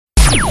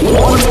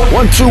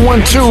1, 2,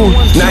 1, 2.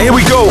 Now here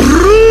we go.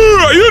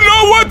 You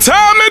know what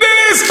time it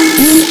is?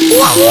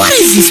 What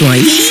is this one?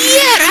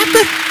 Yeah,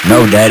 rapper.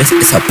 No, Dad, it's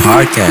a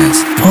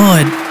podcast.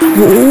 Pod.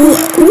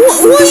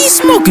 What are you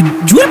smoking?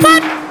 Judah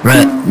pot?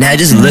 Bruh, now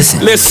just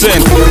listen. Listen.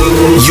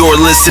 You're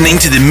listening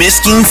to the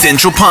Misking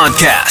Central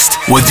Podcast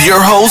with your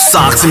hosts,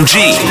 Oxum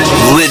G,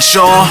 Lit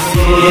Shaw,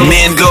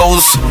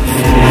 Mangos,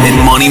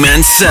 and Money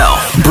Mansell.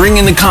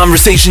 Bringing the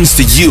conversations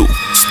to you.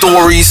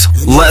 Stories,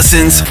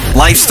 lessons,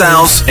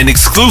 lifestyles, and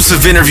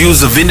exclusive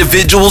interviews of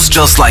individuals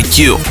just like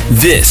you.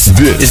 This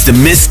is the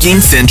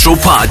Misking Central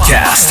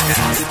Podcast.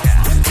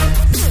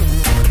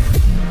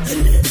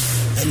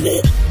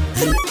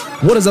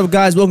 What is up,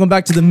 guys? Welcome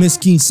back to the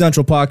Misking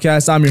Central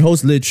Podcast. I'm your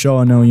host, Lit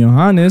Shaw, and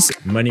Johannes.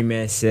 Money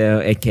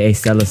Mansell, aka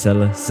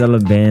Seller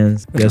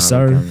Bands. Yes,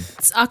 sir.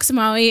 It's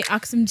Oxumawi,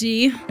 Oxum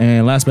G.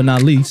 And last but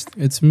not least,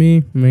 it's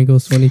me,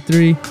 Mangos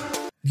 23.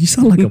 You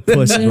sound like a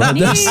pussy, bro.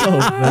 That's so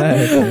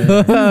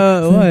bad.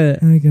 What?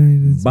 Hi,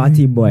 guys.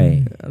 Bati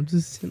boy. I'm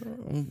just,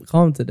 I'm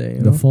calm today.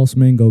 The false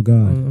mango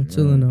god. I'm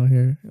chilling out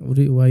here.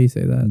 Why you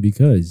say that?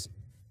 Because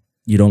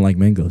you don't like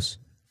mangoes.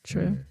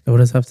 True. What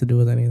does that have to do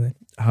with anything?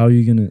 How are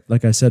you gonna,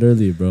 like I said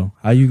earlier, bro,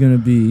 how are you gonna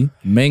be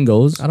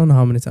mangoes? I don't know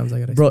how many times I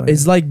gotta Bro, explain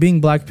it's like being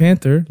Black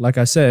Panther, like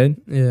I said.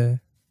 Yeah.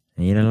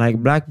 And you don't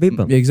like black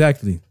people.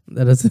 Exactly.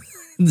 That is,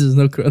 there's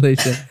no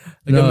correlation.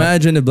 Like,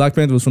 imagine if Black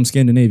Panther was from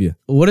Scandinavia.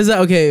 What is that?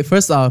 Okay,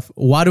 first off,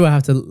 why do I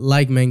have to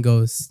like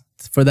mangoes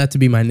for that to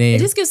be my name? It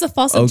just gives a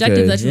false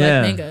objective that you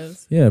Yeah. like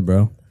mangoes. Yeah,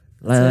 bro.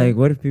 Like,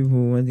 what if people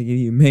want to give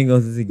you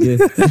mangoes as a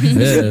gift?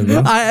 Yeah,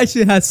 bro. I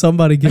actually had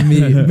somebody give me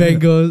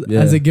mangoes Yeah.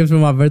 as a gift for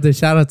my birthday.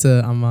 Shout out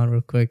to Aman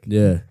real quick.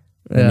 Yeah.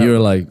 Yeah. And you were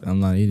like, I'm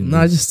not eating No,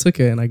 I this. just took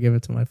it and I gave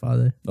it to my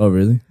father. Oh,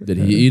 really? Did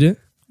he eat it?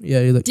 Yeah,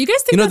 you're like, Do you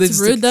guys think You know, they that's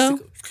just rude though?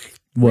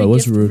 What?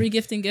 What's rude?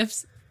 Regifting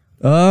gifts.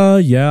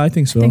 Yeah, I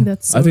think so. I think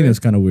that's so I think weird. that's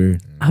kind of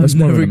weird. I've That's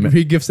more of never an Amer-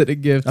 re-gifted a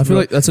gift. I feel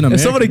like that's an if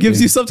American somebody gives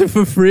thing. you something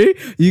for free,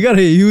 you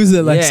gotta use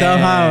it like Yeah.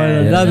 somehow or Yeah.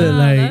 another. No,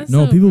 Like, that's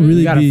No, so people rude. really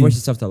You gotta be- force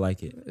yourself to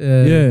like it.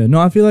 Yeah, no,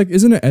 I feel like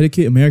isn't it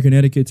etiquette, American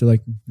etiquette, to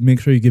like make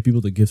sure you give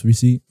people the gift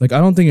receipt? Like, I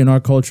don't think in our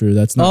culture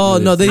that's not. Oh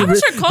really no, a they thing. I'm not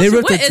sure they culture.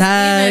 ripped What the is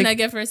tag. even a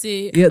gift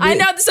receipt? Yeah, I they-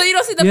 know. So you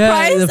don't see the yeah,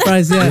 price. the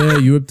price. Yeah. Yeah,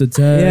 you ripped the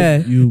tag. Yeah,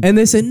 You and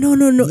they said no,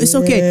 it's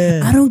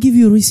okay. I don't give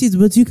you receipts,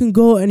 but you can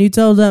go and you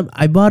tell them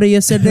I bought it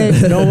yesterday.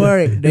 Don't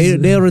worry,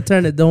 they'll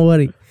return it. Don't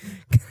worry.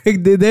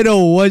 they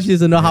don't want you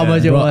to know how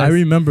much it Bro,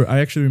 was. I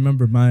actually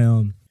remember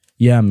my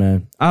Yeah,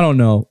 man. I don't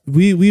know.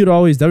 We would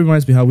always. That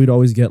reminds me how we'd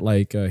always get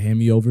like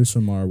hand-me-overs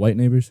from our white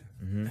neighbors.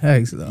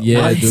 Hex though.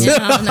 Yeah, dude.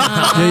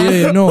 No.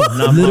 Yeah. No,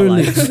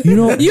 literally. You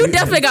know, You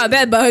definitely got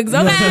bed bugs.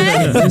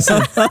 Okay.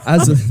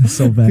 as a,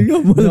 so bad.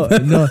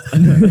 No.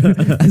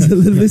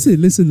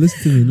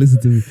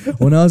 Listen to me.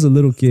 When I was a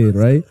little kid,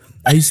 right?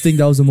 I used to think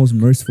that was the most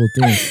merciful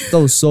thing. That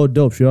was so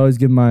dope. She'd always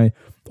give my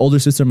older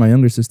sister, my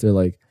younger sister,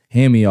 like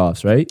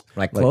hand-me-offs, right?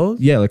 Like clothes?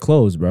 Yeah, like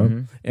clothes,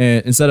 bro.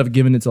 And instead of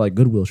giving it to like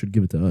Goodwill, she'd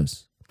give it to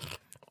us.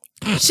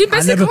 She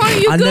basically calling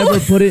you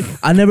good.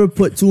 I never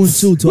put two and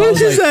two. What did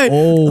you say?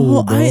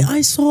 Oh, bro.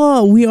 I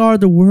saw We Are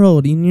the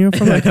World. You're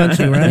from my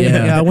country, right?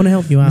 Yeah. I want to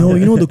help you out. No,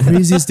 you know the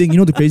craziest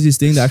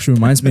thing. That actually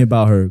reminds me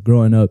about her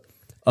growing up.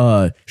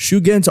 She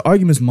would get into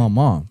arguments with my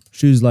mom.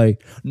 She was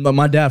like,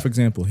 my dad, for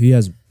example, he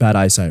has bad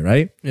eyesight,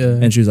 right? Yeah.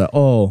 And she was like,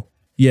 oh,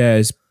 yeah,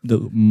 it's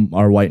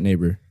our white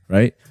neighbor,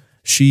 right?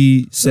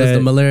 She Does said,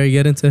 the malaria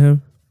get into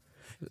him?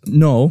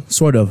 no,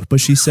 sort of, but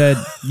she said,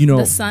 you know,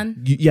 The sun?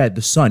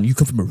 the sun. You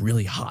come from a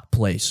really hot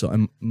place, so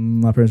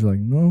my parents were like,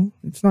 no,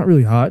 it's not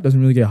really hot. It doesn't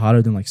really get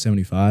hotter than like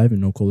 75 and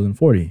no colder than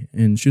 40.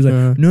 And she was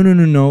like,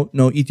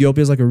 no.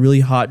 Ethiopia is like a really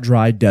hot,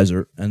 dry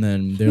desert. And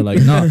then they're like,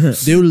 no,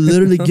 they would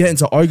literally get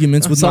into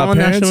arguments with Saw my on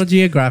parents. National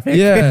Geographic.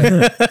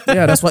 Yeah,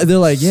 that's why they're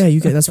like, yeah,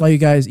 that's why you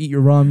guys eat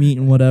your raw meat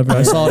and whatever.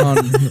 I saw it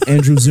on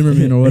Andrew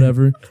Zimmerman or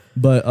whatever.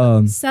 But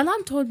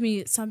Salam told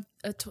me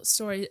a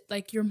story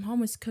like your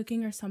mom was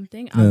cooking or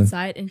something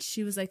outside and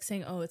she was like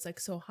saying, oh, it's like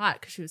so hot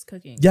because she was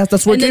cooking. yeah,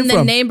 that's where And it then came the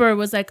from. neighbor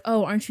was like,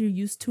 oh, aren't you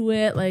used to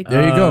it? Like,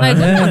 There you go. Like,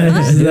 what the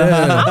fuck?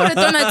 Yeah. I would have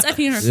thrown that stuff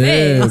in her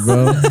Yeah, face.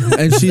 bro.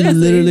 And she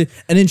literally,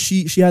 and then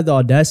she had the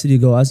audacity to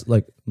go, as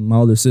like my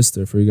older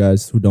sister, for you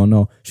guys who don't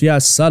know, she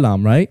asked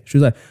Salam, right? She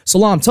was like,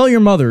 Salam, tell your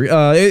mother,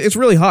 it's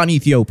really hot in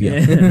Ethiopia.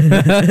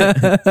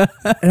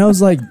 And I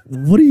was like,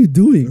 what are you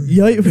doing?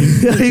 How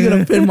you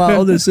gonna pin my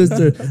older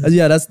sister?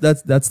 Yeah, that's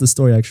the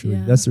story actually.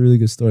 Yeah. That's a really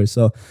good story.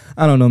 So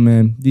I don't know,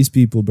 man. These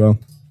people, bro,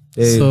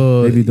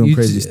 they be doing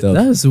crazy stuff.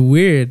 That's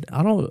weird.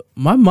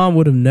 My mom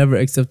would have never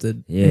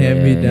accepted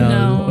hand me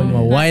down No, with my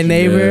not white you.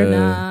 neighbor.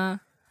 Nah.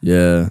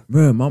 Yeah,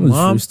 Bro, my it was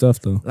mom, free stuff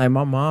though. like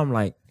my mom,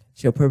 like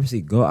she'll purposely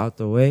go out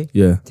the way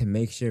Yeah. to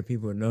make sure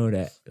people know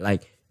that,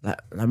 like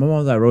my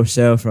mom's like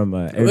Rochelle from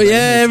Oh,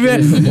 yeah,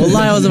 Wallahi,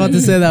 I was about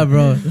to say that,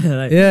 bro.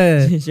 like,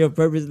 Yeah. she'll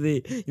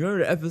purposely. You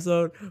remember the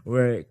episode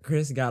where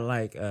Chris got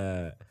like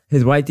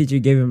his white teacher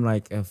gave him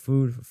like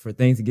food for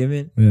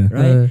Thanksgiving, Yeah.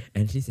 right?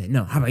 And she said,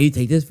 "No, how about you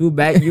take this food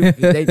back? You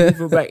take this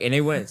food back." And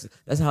they went.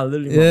 That's how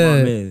literally my Yeah.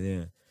 mom is.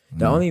 Yeah.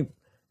 The only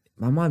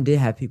my mom did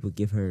have people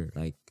give her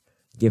like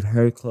give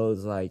her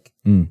clothes like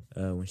Mm.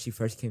 when she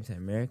first came to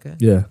America.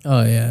 Yeah.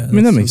 Oh yeah. I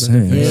mean, that makes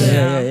sense.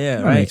 Yeah,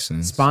 That right. makes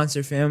sense.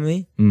 Sponsor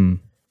family, Mm.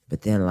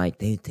 but then like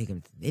they take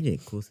them. They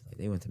did cool stuff. Like,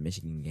 they went to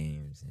Michigan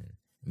games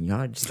and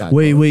y'all just got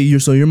Wait.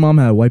 So your mom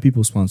had white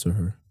people sponsor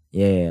her?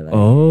 Yeah. Like,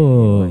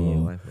 Oh.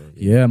 white folks,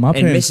 Yeah, my in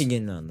parents.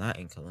 Michigan, no, not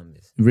in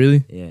Columbus.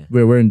 Really? Yeah,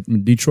 Where in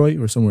Detroit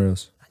or somewhere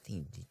else? I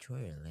think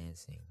Detroit or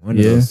Lansing. One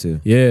of Yeah. those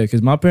two. Yeah,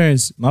 because my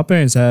parents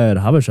had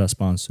Habesha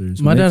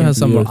sponsors. My when they dad came has to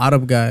some the US.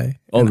 Arab guy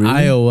Oh, in really?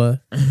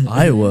 Iowa.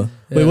 Iowa.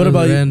 Wait, Yeah, what it was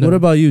about you? random. What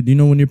about you? Do you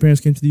know when your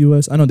parents came to the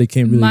U.S.? I know they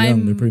came really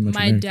young. They're pretty much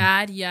my American.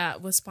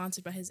 dad, was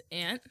sponsored by his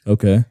aunt,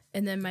 Okay.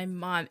 and then my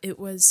mom. It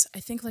was, I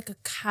think, like a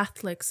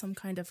Catholic, some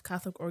kind of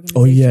Catholic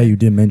organization. Oh yeah, you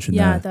did mention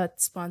Yeah, that.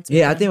 that sponsored.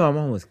 Yeah, I them. think my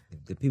mom was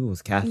the people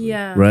was Catholic.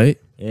 Yeah. Right?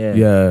 Yeah.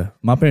 Yeah.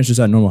 My parents just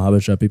had normal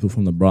Habesha people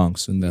from the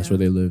Bronx, and that's where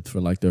they lived for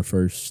like their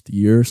first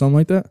year or something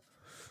like that.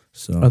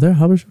 So Are there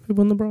Habesha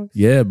people in the Bronx?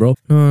 yeah, bro.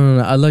 No.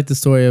 I like the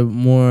story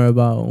more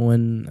about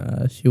when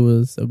she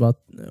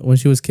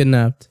was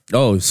kidnapped.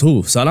 Oh,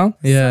 so Salam?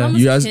 Yeah. Salam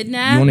was You guys,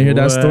 kidnapped? you want to hear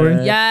that story?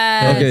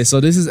 Yes. Okay, so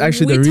this is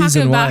actually we the talking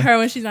reason about why. her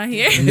when she's not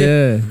here.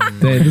 Yeah,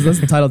 that's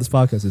the title of this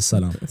podcast is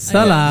Salam.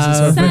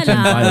 Salam.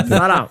 Salam.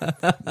 Shout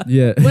out.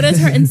 Yeah. What is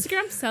her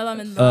Instagram?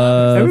 Salam and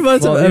love.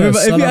 Everybody,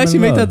 if you actually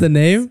make that the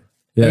name,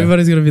 Yeah.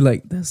 everybody's gonna be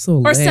like, "That's so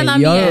Or lame."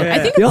 Salamia. I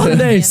think it's Your Salamia.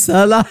 name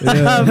Salah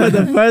for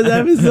the first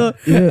episode,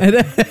 and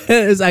then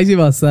it's actually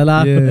about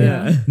Salah.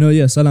 Yeah. No,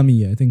 yeah,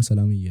 Salamiya. I think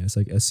Salamiya. It's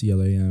like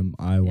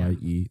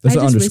SCLAMIYE. That's I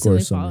an just underscore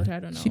recently somewhere. followed her. I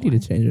don't know. She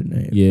need to change her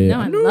name. Yeah. No,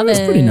 I love It's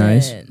pretty it.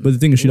 nice. But the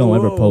thing is, she don't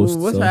ever post.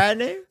 What's so. her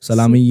name?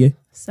 Salamiya.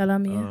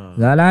 Salamia.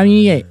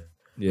 Salamiya.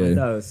 I Yeah.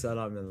 thought it was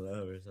Salam in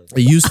Love or something.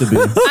 It used to be.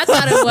 I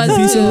thought it was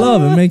Peace and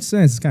love. It makes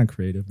sense. It's kind of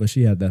creative, but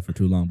she had that for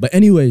too long. But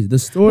anyways, the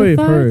story of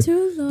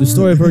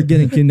her,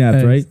 getting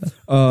kidnapped, right?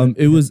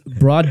 It was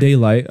broad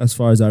daylight, as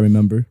far as I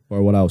remember,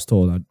 or what I was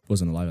told. I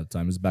wasn't alive at the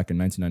time. It was back in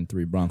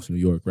 1993, Bronx, New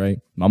York, right?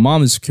 My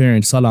mom is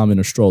carrying Salam in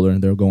a stroller,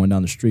 and they're going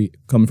down the street,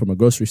 coming from a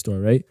grocery store,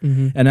 right?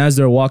 And as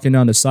they're walking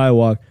down the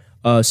sidewalk,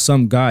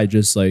 some guy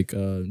just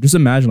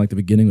imagine like the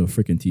beginning of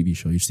a freaking TV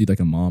show. You see like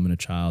a mom and a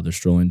child, they're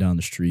strolling down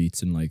the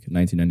streets in like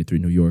 1993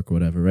 New York or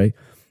whatever, right?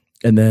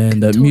 And then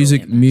the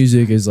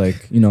music is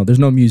like, there's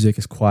no music,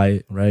 it's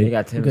quiet, right? They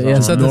got Tim's Okay, yeah,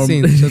 on. set the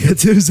scene.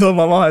 Tim's on.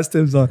 My mom has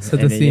Tim's on.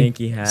 Set And the a scene.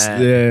 Yankee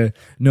hat. Yeah,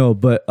 no,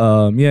 but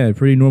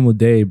pretty normal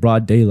day,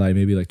 broad daylight,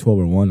 maybe like 12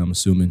 or 1, I'm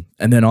assuming.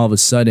 And then all of a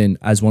sudden,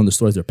 as one of the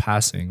stores they're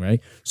passing,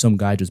 right, some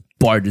guy just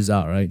barges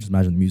out, right? Just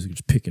imagine the music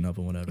just picking up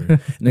or whatever.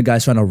 And the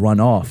guy's trying to run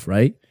off,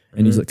 right?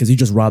 And he's like, because he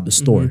just robbed the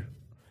store.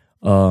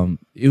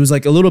 It was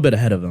like a little bit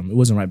ahead of him. It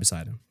wasn't right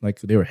beside him.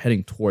 Like they were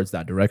heading towards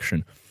that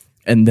direction.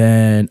 And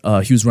then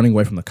he was running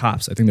away from the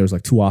cops. I think there was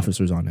like 2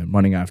 officers on him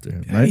running after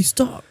him, right? Hey,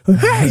 stop!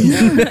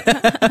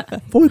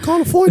 Before we call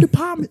the fire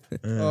department.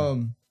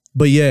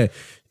 But yeah,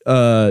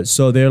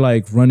 so they're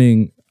like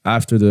running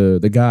after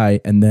the guy,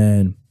 and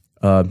then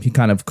he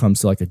kind of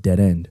comes to like a dead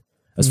end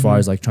as far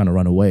as like trying to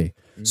run away.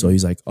 So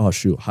he's like, oh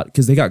shoot,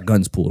 because they got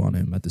guns pulled on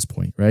him at this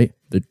point, right?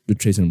 They're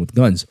chasing him with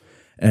guns,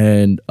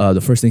 and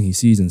the first thing he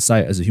sees in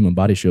sight as a human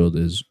body shield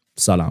is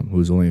Salam,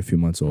 who's only a few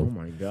months old. Oh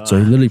my God. So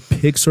he literally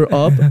picks her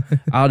up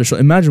out of the show.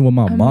 Imagine what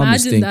my mom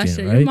is Imagine that thinking,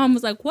 shit. right? Your mom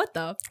was like, "What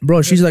the?"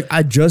 Bro, she's like,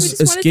 I just just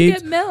wanted to escaped.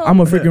 get milk.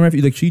 I'm a freaking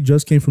refugee. Like, she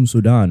just came from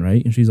Sudan,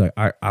 right? And she's like,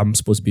 I'm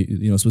supposed to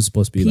be,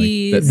 supposed to be like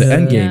Peace. the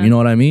end game. Yeah. You know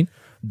what I mean?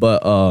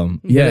 But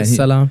yeah, he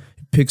Salam.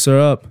 picks her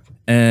up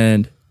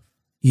and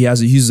he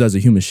uses it as a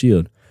human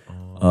shield.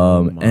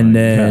 God.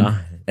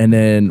 And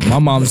then my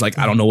mom's like,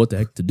 I don't know what the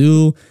heck to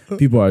do.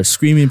 People are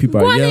screaming, people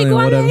are yelling,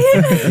 whatever.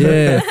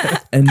 Yeah.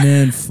 And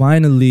then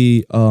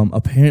finally,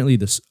 apparently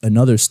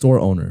another store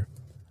owner,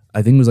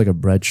 I think it was like a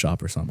bread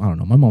shop or something. I don't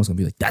know. My mom's gonna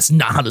be like, that's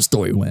not how the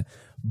story went.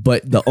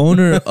 But the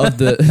owner of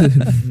the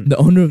the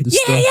owner of the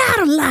store, I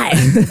don't lie.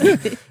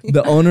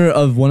 the owner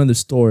of one of the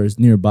stores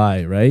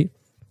nearby, right,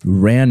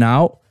 ran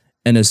out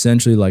and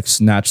essentially like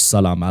snatched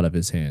Salam out of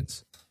his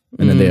hands.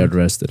 And then they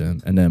arrested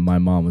him. And then my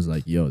mom was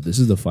like, yo, this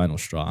is the final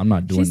straw. I'm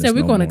not doing She this said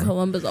we're no going more. to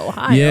Columbus,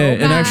 Ohio. Yeah,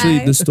 and actually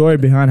Bye. the story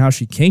behind how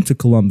she came to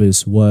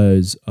Columbus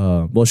was,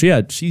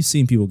 she's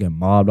seen people get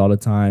mobbed all the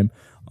time.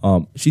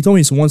 She told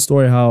me one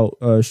story how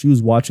she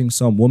was watching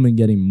some woman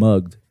getting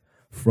mugged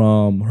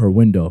from her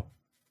window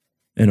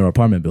in her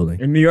apartment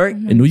building In New York?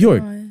 in New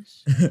York.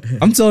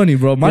 I'm telling you,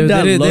 bro, my Yeah,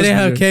 dad they loves didn't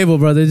New have York. cable,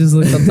 bro. They just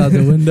looked outside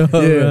the window.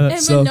 Yeah. And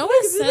So- when Noah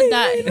said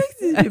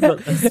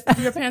that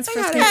your parents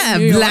first came to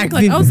New York, black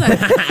like, I was like,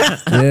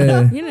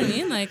 Yeah. you know what I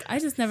mean? Like, I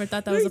just never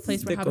thought that was a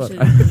place where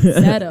Habesha should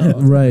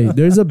settle. Right.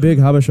 There's a big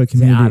Habesha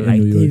They are community like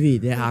in New York.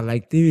 TV. They are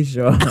like TV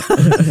show.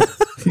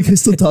 You guys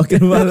still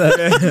talking about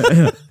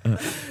that?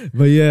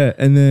 But yeah,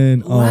 and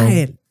then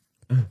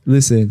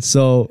listen,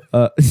 so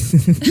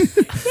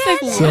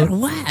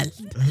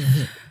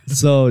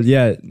so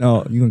yeah,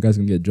 no, you guys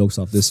gonna get jokes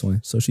off this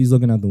one. So she's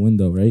looking out the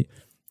window, right?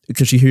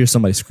 Because she hears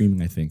somebody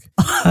screaming, I think,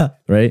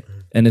 right?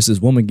 And it's this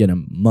woman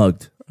getting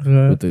mugged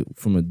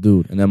from a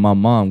dude, and then my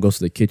mom goes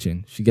to the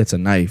kitchen. She gets a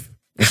knife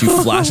and she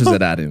flashes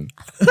it at him.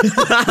 At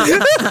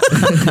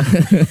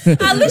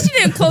least you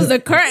didn't close the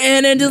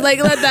curtain and just like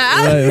let that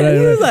out.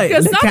 Right. Like,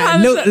 Because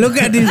sometimes look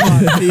at this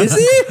one. You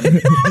see?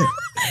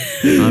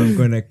 I'm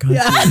gonna cut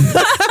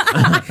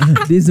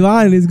you. This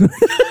one is good.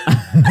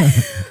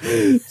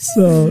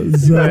 so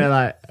Right,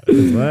 like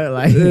what?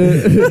 Like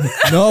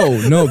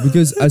No,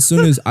 because as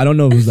soon as I don't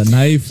know if it was a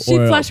knife She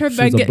or flashed her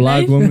she was a baguette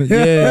black knife. woman.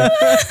 Yeah,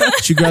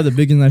 she grabbed the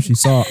biggest knife she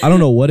saw. I don't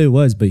know what it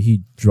was, but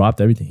he dropped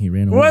everything. He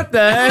ran away. what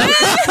the heck?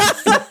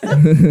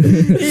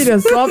 He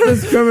the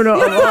softest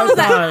criminal of all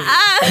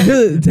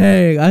time.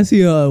 dang, I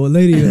see a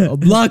lady a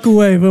block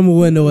away from a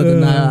window with a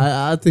knife.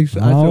 I think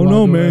I don't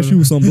know, man. away. She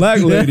was some black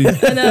lady,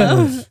 I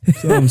know.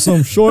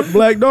 some short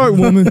black dark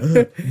woman.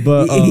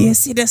 But You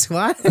see this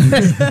one?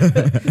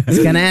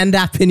 It's gonna end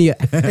up in you.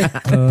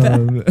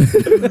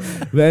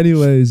 but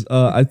anyways,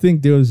 I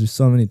think there was just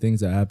so many things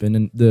that happened,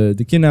 and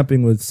the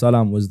kidnapping with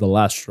Salam was the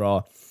last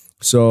straw.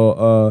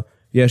 So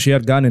yeah, she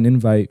had gotten an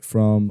invite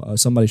from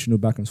somebody she knew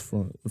back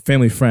from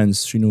family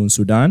friends she knew in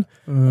Sudan,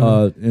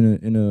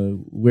 in a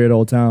weird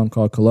old town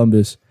called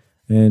Columbus,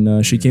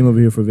 and she came over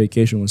here for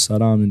vacation with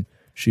Saddam, and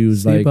she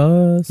was like,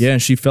 yeah,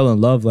 and she fell in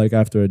love like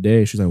after a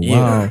day. She's like,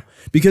 wow,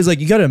 because like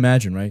you gotta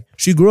imagine, right?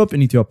 She grew up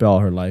in Ethiopia all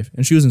her life,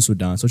 and she was in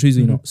Sudan, so she's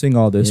seeing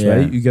all this,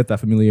 right? You get that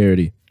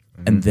familiarity,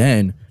 and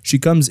then she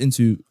comes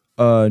into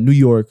New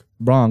York,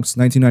 Bronx,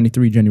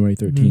 1993, January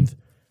 13th.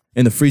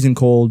 In the freezing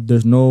cold,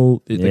 there's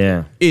no...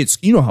 It's...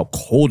 You know how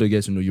cold it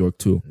gets in New York,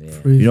 too.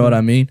 You know what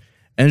I mean?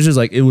 And it's just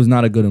like, it was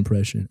not a good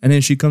impression. And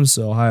then she comes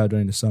to Ohio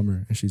during the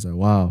summer, and she's like,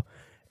 wow.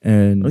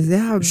 And... Was that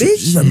how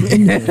she's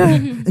bitch?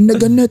 like, and the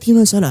Gannati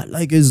Masala,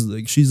 like,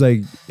 she's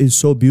like, it's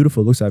so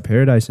beautiful. It looks like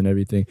paradise and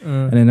everything.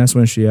 And then that's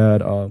when she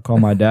had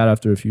called my dad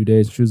after a few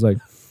days. She was like,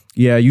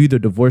 yeah, you either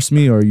divorce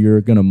me or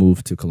you're gonna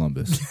move to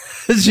Columbus.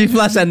 She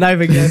flashed that knife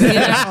again.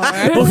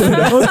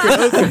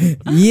 Okay.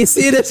 You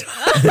see this?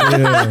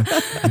 Yeah.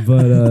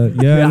 But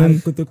yeah, and then,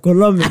 Go to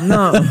Columbus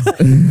now.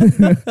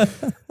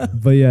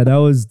 but yeah, that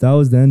was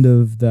the end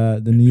of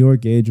the New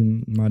York age,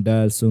 and my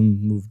dad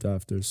soon moved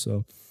after.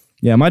 So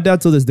yeah, my dad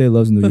till this day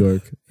loves New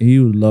York. He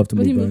would love to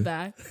But he move moved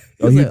back. back.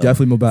 Oh, he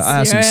definitely moved back. I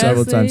asked him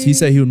several Seriously? times. He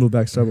said he would move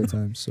back several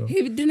times. So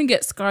He didn't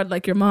get scarred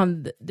like your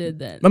mom did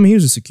then. I mean, he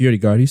was a security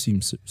guard. He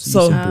seemed So-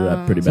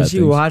 pretty So bad she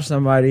things. watched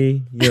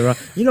somebody. You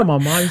know, my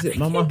mom.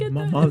 My mom. get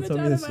My that mom image told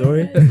me out the of my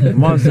story. head.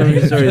 My mom told me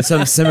the story.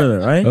 Something similar,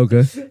 right?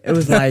 Okay. It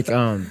was like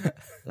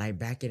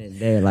back in the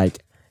day,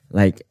 like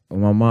when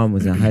my mom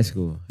was in high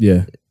school.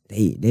 Yeah.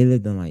 They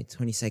lived on like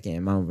 22nd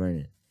and Mount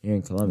Vernon here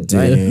in Columbus,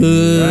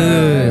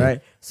 Damn.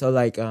 right? So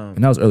like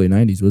And that was early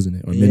 '90s, wasn't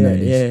it, or mid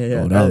 '90s?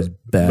 yeah. Oh, that was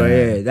bad. But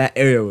yeah, that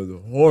area was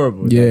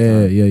horrible. at Yeah,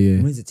 that time.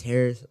 yeah. Windsor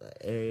Terrace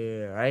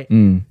area, right?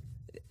 Mm.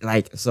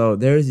 Like, so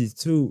there's these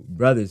two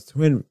brothers,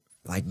 twin,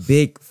 like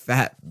big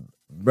fat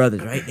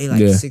brothers, right? They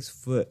like Yeah. 6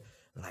 foot,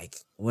 like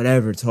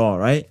whatever tall,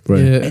 right? Right.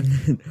 Yeah. And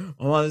then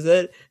my mom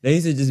said they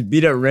used to just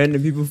beat up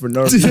random people for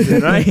no reason,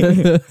 right?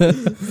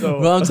 So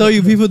Bro, I'm telling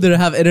you, people didn't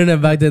have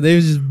internet back then. They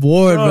was just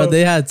bored, Bro. but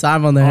they had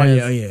time on their Oh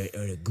hands. yeah.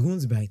 The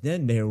goons back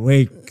then, they're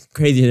way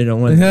crazier than the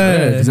ones.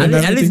 Yeah,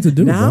 they have nothing to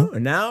do, now. bro.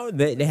 Now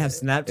they have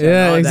Snapchat. and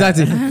Yeah, all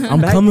exactly. that.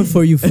 I'm coming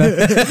for you, fat.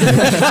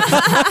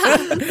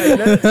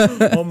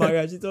 Oh my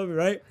god, she told me,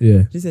 right?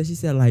 Yeah. She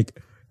said like,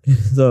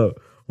 so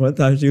one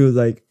time she was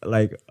like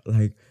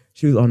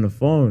she was on the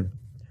phone.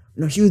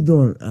 No, she was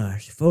doing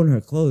she folding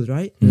her clothes,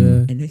 right?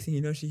 Yeah. And next thing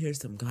you know, she hears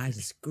some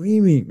guys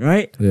screaming,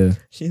 right? Yeah.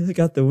 She look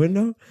out the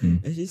window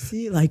and she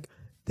see like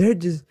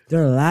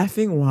they're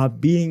laughing while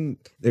beating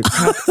the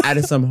crap out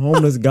of some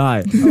homeless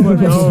guy for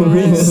no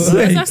reason,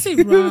 That's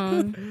actually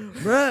wrong.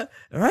 bruh,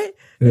 right?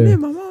 Yeah.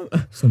 And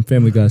then Some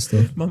Family Guy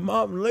stuff. my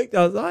mom looked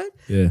outside,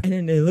 Yeah. and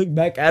then they looked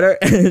back at her,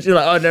 and she's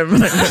like, "Oh, never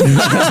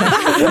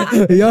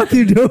mind." Y'all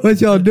keep doing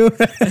what y'all doing.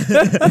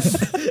 And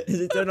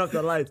she turned off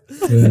the lights,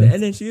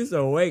 and then she used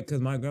to wait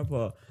because my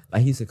grandpa,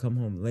 like, he used to come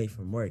home late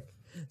from work.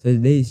 So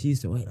she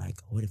used to wait, like,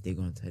 what if they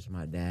gonna touch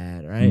my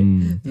dad, right?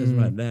 Touch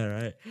my dad,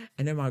 right?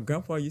 And then my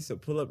grandpa used to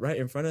pull up right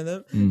in front of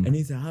them, and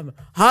he said,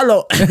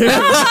 "Hello."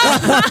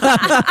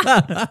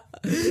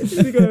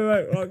 He's going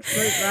like walk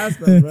straight past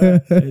them, bro.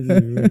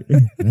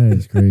 That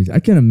is crazy. I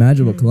can't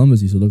imagine what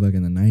Columbus used to look like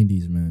in the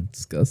 '90s, man.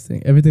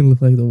 Disgusting. Everything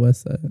looked like the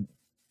West Side.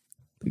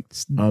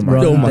 Oh my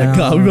Oh my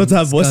God, we're about to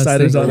have West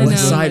Siders on I The this. know.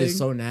 West Side is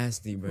so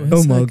nasty, bro.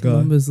 Oh my God.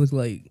 Columbus looked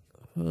like.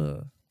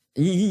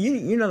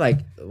 You know,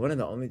 like one of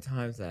the only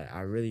times that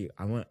I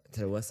went to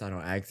the West Side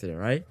on accident,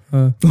 right?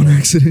 On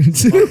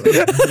accident.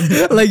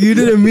 Like you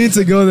didn't mean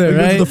to go there,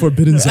 right? The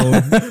Forbidden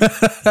Zone.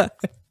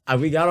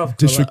 We got off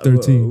District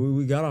 13.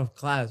 We got off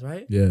class,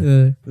 right? Yeah.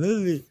 Yeah.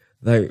 Literally,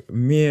 like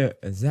me and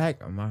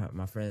Zach,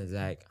 my friend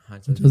Zach,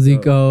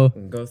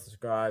 Zico. go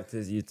subscribe to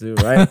his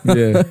YouTube, right?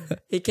 Yeah.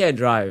 He can't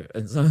drive,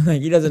 and so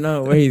like he doesn't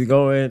know where he's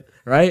going,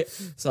 right?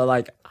 So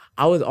like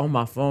I was on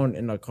my phone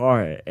in the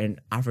car, and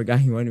I forgot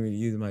he wanted me to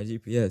use my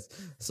GPS.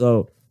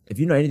 So if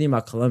you know anything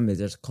about Columbus,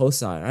 there's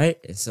Coastside, right?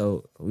 And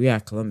so we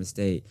at Columbus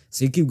State.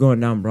 So you keep going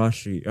down Broad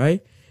Street,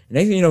 right? And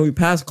next thing you know, we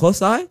pass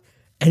Coastside,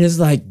 And it's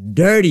like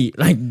dirty.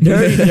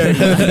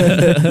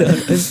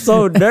 It's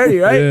so dirty,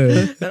 right?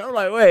 Yeah. And I'm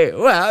like, wait,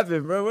 what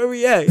happened, bro? Where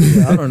we at? He's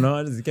like, I don't know.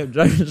 I just kept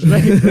driving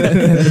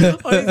straight.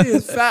 All you see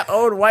is fat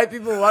old white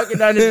people walking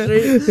down the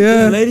street.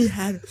 Yeah. The lady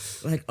had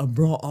like a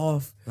bra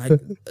off,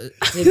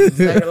 it's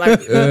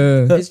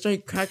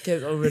straight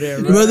crackheads over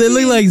there, Bro, they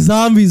look like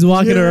zombies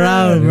walking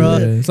around, bro.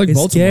 Yeah. It's like It's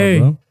Baltimore, scary.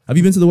 bro. Have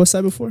you been to the West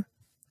Side before?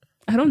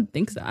 I don't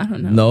think so. I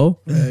don't know. No.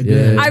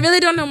 Yeah. I really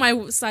don't know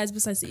my sides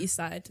besides the east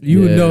side. You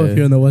would know Yeah. if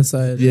you're on the west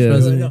side. Yeah.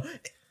 Trust me. No,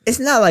 it's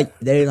not like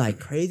they're like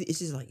crazy. It's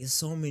just like it's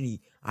so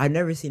many. I've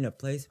never seen a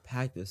place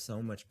packed with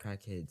so much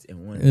crackheads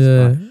in one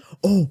Yeah. spot.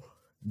 Oh,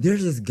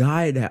 there's this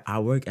guy that I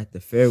work at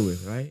the fair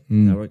with, right?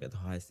 I work at the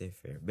Ohio State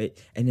Fair,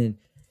 and then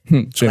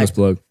Shameless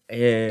plug.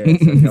 yeah, so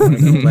if y'all wanna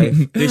come play,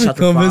 3 shots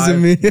to Come visit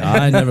 5. me.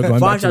 I ain't never going back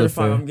 5 to the shots to 5.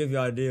 fair. I'm gonna give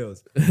y'all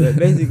deals. But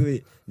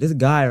basically, this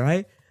guy,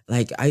 right?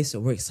 Like I used to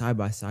work side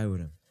by side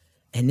with him.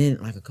 And then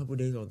like a couple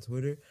days on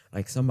Twitter,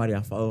 like somebody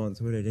I follow on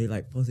Twitter, they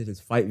like posted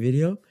his fight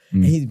video,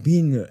 and he's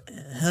beating the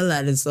hell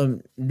out of some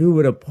dude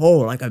with a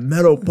pole, like a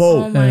metal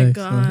pole. Oh my Thanks.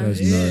 god!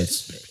 That's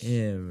nuts.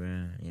 Yeah,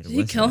 man. Yeah, the Did he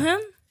West kill Side. him?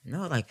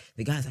 No, like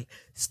the guy's like,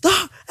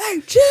 stop, hey,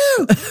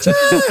 chill,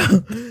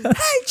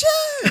 hey, chill.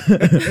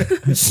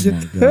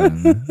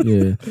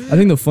 Yeah. I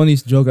think the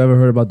funniest joke I ever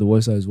heard about the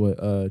West Side is what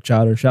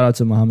Chowder. Shout out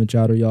to Muhammad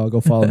Chowder, y'all.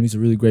 Go follow him. He's a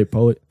really great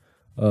poet.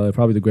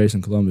 Probably the greatest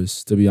in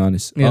Columbus, to be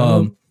honest.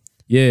 Yeah.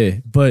 Yeah,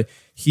 but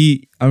I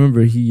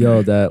remember he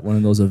yelled at one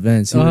of those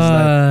events. He was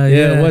like,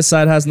 yeah. West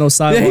Side has no Yeah,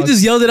 sidewalks. he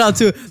just yelled it out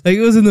too. Like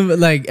it was in the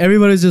like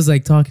everybody was just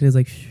like talking. It's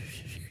like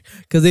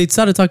because they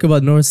started talking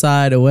about North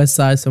Side or West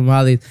Side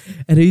Somalis,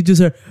 and he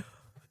just heard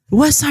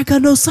West Side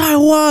got no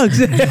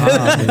sidewalks.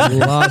 I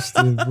lost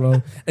it,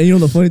 bro. And you know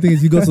the funny thing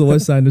is, you go to the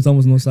West Side and there's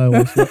almost no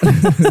sidewalks.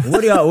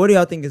 What do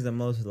y'all think is the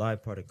most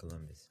live part of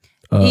Columbus?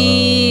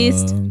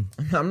 East. I'm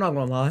not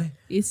gonna lie.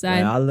 East Like,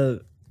 side. I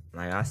live,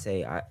 like I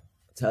say,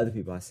 to other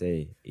people I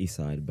say East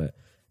Side, but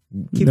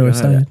keep North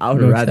it 100. Side. I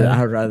would North rather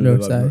Side. live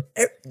North up Side. north.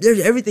 There's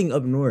everything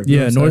up north.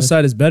 Yeah, North Side.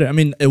 Side is better. I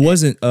mean, it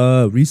wasn't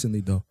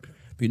recently though.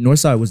 But North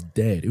Side was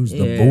dead. It was the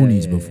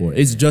boonies before.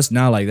 It's just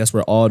now like that's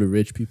where all the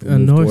rich people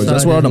move North towards.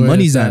 That's Side where all is the where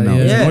money's it's at at, now.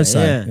 yeah. It's Yeah, North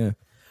Side. yeah. Yeah.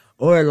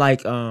 Or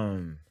like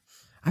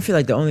I feel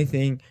like the only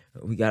thing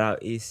we got out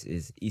east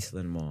is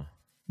Eastland Mall.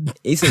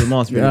 Eastland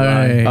Mall's pretty All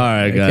live. right, All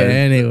right, guys. Okay,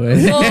 anyway.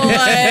 Boy.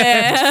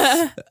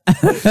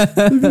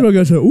 People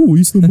got said, "Ooh,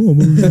 Eastern Mall."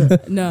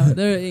 No,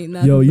 there ain't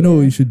nothing. Yo, you know what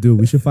there. we should do?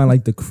 We should find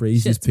like the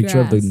craziest Shit's picture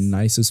of the grass.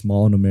 nicest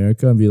mall in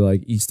America and be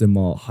like Eastern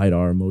Mall, hide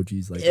our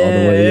emojis like all the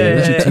way. Yeah,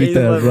 we should tweet that,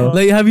 Eastland bro. Mall.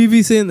 Like, have you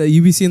be seeing that?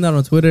 You be seeing that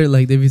on Twitter?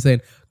 Like they be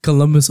saying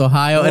Columbus,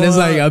 Ohio, and it's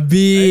like a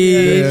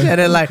beach, and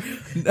then like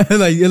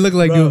it looked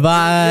like Bro.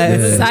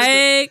 Dubai.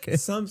 Psych.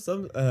 Some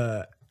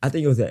I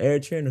think it was an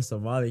Eritrean or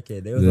Somali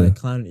kid. They was Yeah. like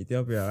clowning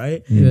Ethiopia,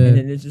 right? Yeah. And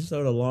then it just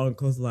showed a long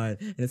coastline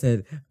and it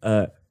said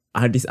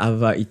Addis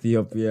Ababa,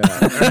 Ethiopia.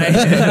 Right?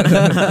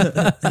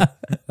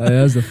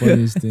 That's the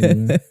funniest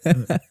thing, man.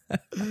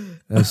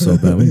 That's so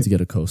bad. We need to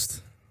get a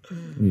coast.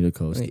 We need a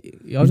coast.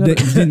 Y'all We got need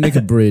to make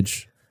a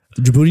bridge.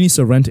 Djibouti needs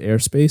to rent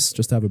airspace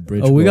just to have a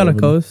bridge. oh, we go got a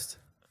over there. coast.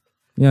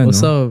 Yeah, I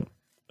What's know.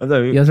 up?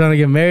 Y'all trying to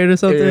get married or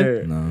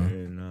something? No.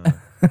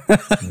 The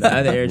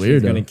other Eritrean's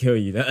Weirdo. gonna kill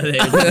you. The other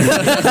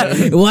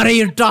Eritrean. What are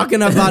you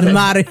talking about,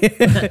 Mari?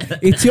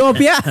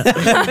 Ethiopia?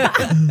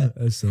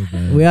 That's so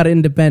bad. We are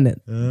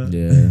independent.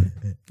 Yeah,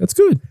 that's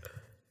good.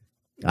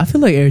 I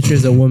feel like Eritrea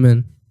is a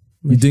woman.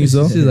 You think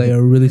so? She's like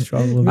a really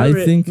strong woman. I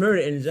think-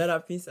 Remember the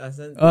Injera piece I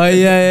sent? Oh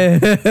yeah,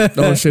 yeah,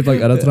 Oh, shaped like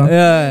Eritrea.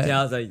 yeah. Yeah,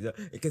 I was like,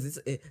 because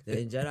the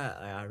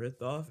Injera I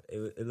ripped off,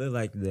 it looked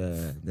like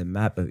the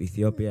map of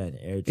Ethiopia and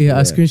Eritrea. Yeah,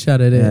 I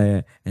screenshotted it.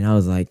 Yeah. And I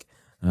was like,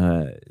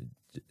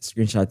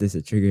 screenshot this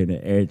to trigger the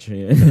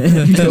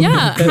Eritrean.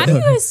 Yeah. How do you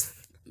guys?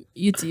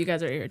 You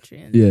guys are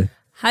Eritrean. Yeah.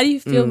 How do you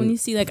feel when you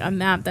see like a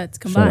map that's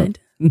combined?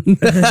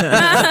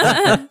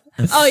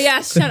 Oh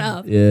yeah, shut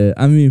up. Yeah,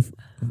 I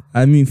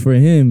mean, for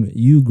him,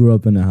 you grew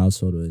up in a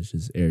household where it's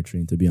just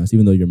Eritrean, to be honest.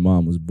 Even though your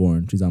mom was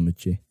born, she's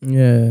Amache.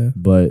 Yeah.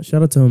 But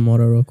Shout out to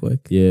Mora real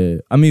quick. yeah,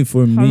 I mean,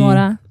 for me,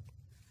 Hamora.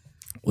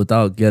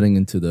 without getting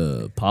into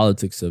the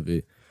politics of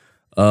it,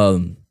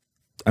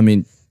 I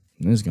mean,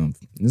 this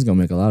is gonna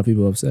make a lot of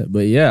people upset.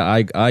 But yeah,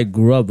 I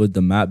grew up with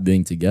the map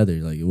being together.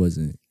 Like it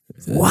wasn't.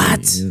 What?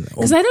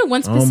 Because I know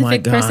one Oh my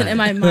specific person God. in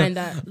my mind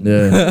that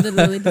Yeah.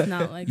 literally does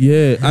not like.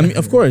 Yeah, I mean,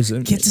 of course.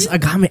 Get this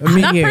agami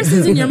That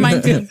person's in your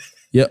mind too.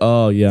 Yeah.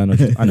 Oh, yeah. I know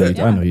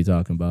Yeah. who you're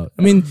talking about.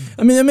 I mean,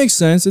 it makes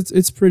sense.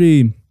 It's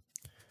pretty.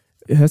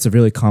 That's a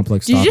really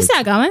complex. Did you topic. just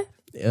say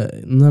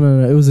Agame?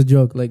 No. It was a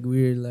joke. Like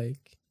we were like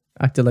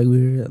acted like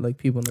we were like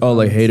people. In the Oh,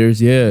 like comments.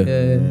 haters, yeah.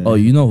 Yeah. Oh,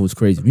 you know who's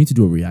crazy? We need to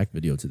do a react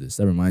video to this.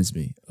 That reminds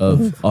me of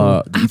the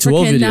E12 African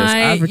videos.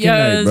 Night, African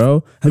yes. Night,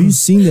 bro. Have you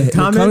seen the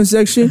comment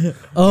section?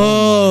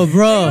 Oh, I'm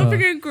bro.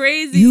 freaking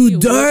crazy. You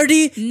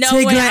dirty. No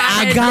Take way like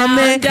on it,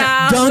 agame.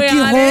 down, Donkey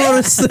way on it.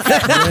 horse.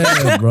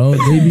 Yeah, bro.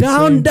 They be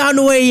saying-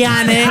 down way,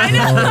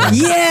 Yannick.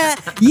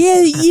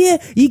 Yeah.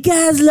 You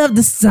guys love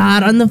the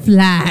star on the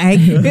flag.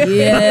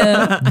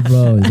 Yeah.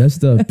 bro. That's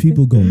the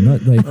people go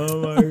nuts. Like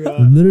Oh my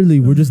God. literally,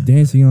 we're just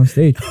dancing on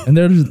stage, and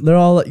they're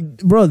all like,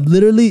 bro,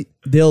 literally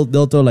they'll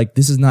throw like,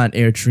 this is not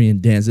an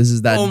Eritrean dance. This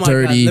is that Oh my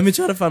dirty. God. Let me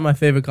try to find my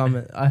favorite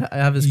comment. I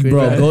have a screen.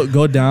 Bro,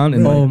 go down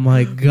and Oh like,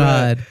 my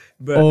God.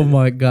 But Oh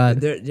my God.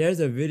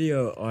 there's a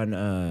video on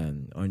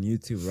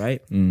YouTube,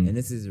 right? And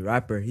this is a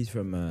rapper. He's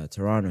from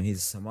Toronto. He's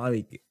a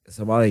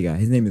Somali guy.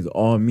 His name is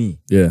All Me.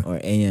 Yeah. Or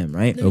AM,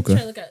 right? Let me Okay.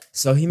 try to look at.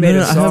 So he No, made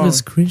no, a I have a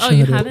song. screenshot. Oh,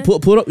 you of it. have it?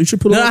 pull it up. You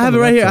should pull it No, up. I have on it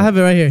the right here. I laptop. have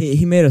it right here.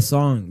 He made a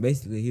song.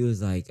 Basically, he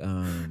was like,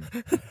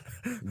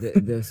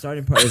 the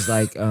starting part is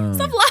like, Stop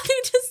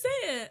laughing. Just say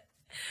it.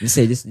 just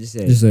say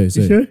it. Just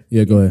say it. sure?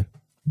 Yeah, go ahead.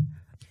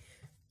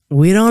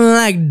 We don't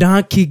like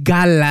donkey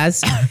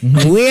galas.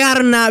 We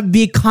are not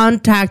be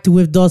contact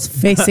with those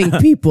facing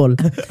people.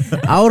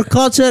 Our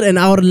culture and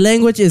our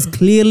language is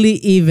clearly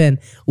even.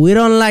 We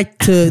don't like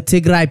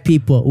Tigray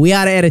people. We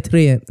are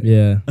Eritrean.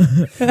 Yeah.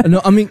 No,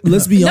 I mean,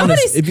 let's be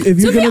honest. Nobody's. If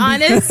you're To be gonna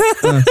honest,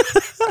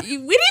 we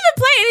didn't even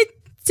play any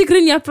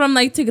Tigrinya from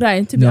like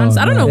Tigray. To be No, honest,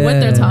 I don't know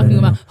what they're talking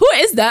about. Who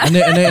is that?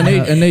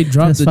 and they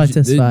dropped Testify, the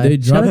testify. they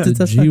dropped Shout out to the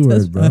testify, G word,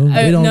 testify. bro.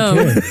 They don't no.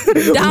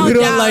 care. Down, We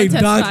don't down, like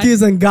testify.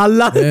 donkeys and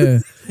galas. Yeah.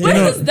 What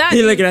is that?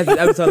 He looking at the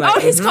episode like, Oh,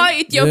 he's calling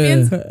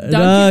Ethiopians.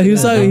 Nah,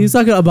 donkeys. he's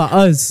talking about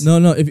us.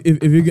 No.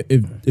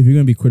 If you're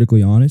gonna be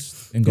critically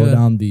honest and go Yeah.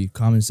 down the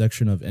comment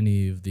section of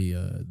any of the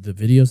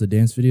videos, the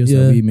dance videos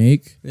Yeah. that we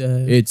make, Yeah.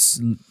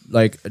 it's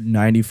like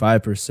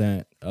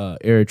 95%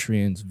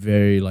 Eritreans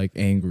very like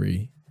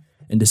angry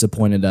and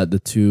disappointed that the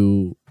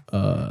two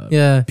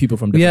Yeah. people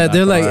from Yeah, different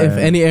they're like, if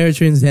backgrounds- any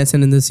Eritreans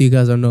dancing in this, you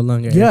guys are no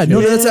longer. Yeah, no,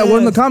 Eritrean. that's that word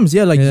in the comments.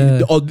 Yeah, like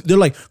Yeah. they're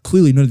like,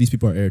 clearly none of these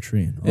people are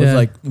Eritrean. I was Yeah.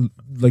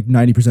 like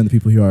 90% of the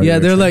people here are. Yeah,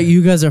 they're Eritrean. like,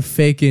 you guys are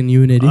faking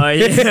unity. oh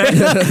yeah.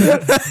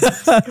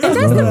 And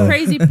that's the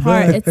crazy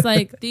part. It's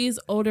like these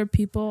older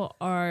people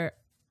are,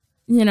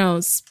 Yeah.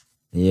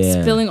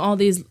 spilling all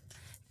these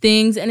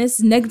things, and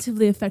it's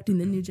negatively affecting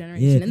the new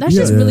generation. Yeah. And that's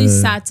just really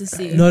sad to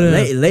see. No.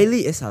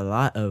 Lately, it's a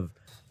lot of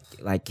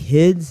like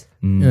kids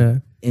Yeah.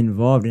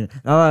 involved in.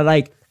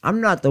 Like, I'm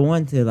not the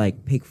one to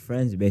like pick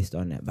friends based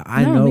on that, but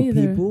I No, know me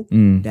either. people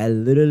that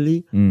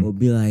literally will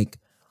be like,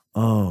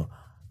 "Oh,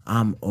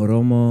 I'm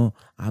Oromo.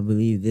 I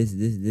believe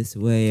this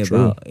way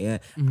about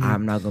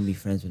I'm not gonna be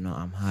friends with no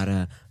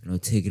Amhara, no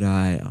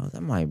Tigray."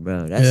 I'm like,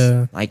 bro,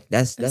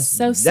 that's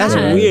so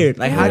sad. weird.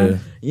 Like, how?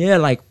 Yeah.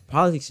 Like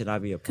politics should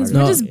not be a part Because of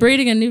we're it. just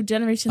breeding a new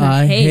generation of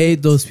I hate.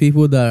 hate those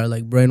people that are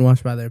like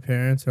brainwashed by their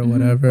parents or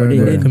whatever Or they-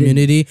 in their they-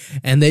 community,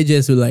 and they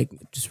just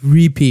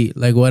repeat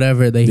like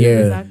whatever they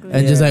hear, Exactly.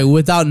 and just like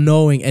without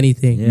knowing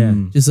anything, Yeah.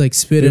 just like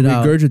spit They it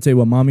out. regurgitate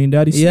what mommy and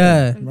daddy said.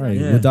 Yeah. Right.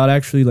 Yeah. Without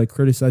actually like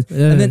criticizing.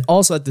 Yeah. And then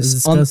also at It's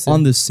this disgusting.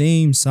 on the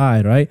same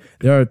side, right?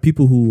 There are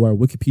people who are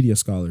Wikipedia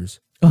scholars.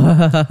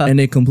 And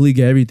they completely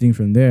get everything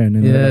from there. And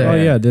then they're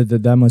like, Yeah. oh yeah,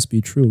 that must be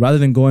true. Rather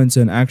than going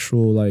to an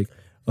actual like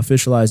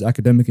officialized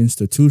academic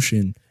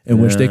institution in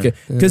which they can,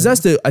 because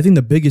that's I think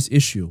the biggest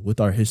issue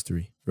with our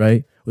history,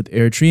 right? With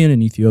Eritrean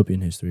and Ethiopian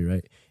history,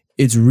 right?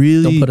 It's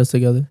really Don't put us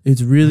together.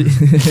 it's really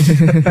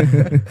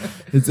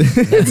it's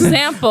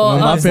Example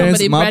my of parents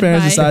somebody my bred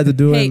parents by decided to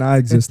do it hate. and I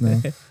exist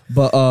now.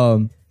 But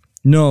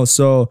no,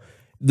 so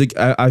like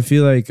I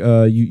feel like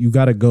you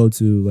gotta go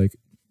to like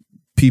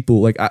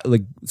people like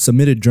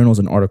submitted journals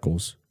and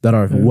articles that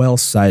are well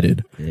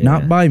cited,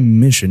 not by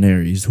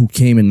missionaries who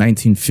came in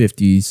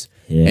 1950s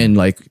and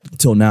like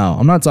till now.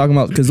 I'm not talking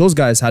about, because those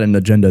guys had an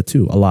agenda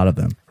too, a lot of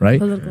them, right?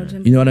 Political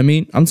agenda. You know what I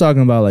mean? I'm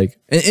talking about like,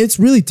 and it's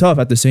really tough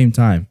at the same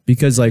time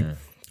because like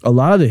a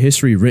lot of the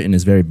history written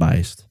is very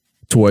biased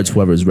towards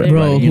whoever's written.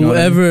 Bro, you know what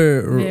I mean?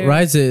 whoever Very.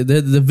 writes it,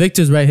 the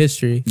victors write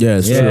history. Yeah,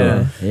 it's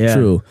Yeah, true. yeah.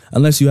 True.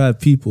 Unless you have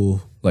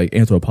people like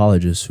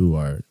anthropologists who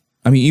are,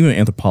 I mean, even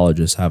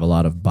anthropologists have a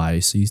lot of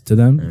biases to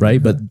them,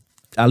 right? But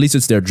at least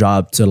it's their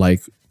job to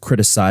like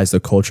criticize the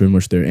culture in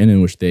which they're in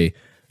which they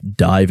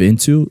dive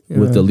into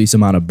with the least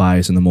amount of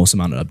bias and the most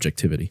amount of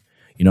objectivity.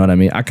 You know what I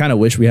mean? I kind of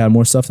wish we had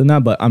more stuff than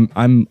that, but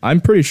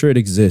I'm pretty sure it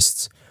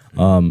exists.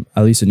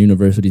 At least in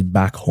universities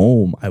back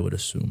home, I would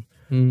assume.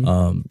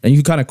 And you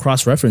can kind of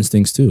cross-reference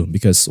things too,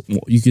 because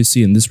you can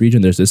see in this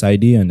region there's this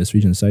idea, and this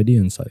region this idea,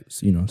 and so,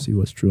 you know, see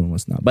what's true and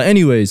what's not. But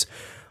anyways,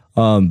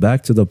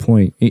 back to the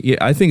point.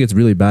 I think it's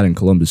really bad in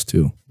Columbus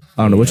too.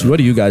 I don't know. What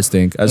do you guys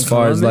think as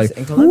far as like?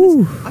 in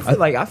Columbus,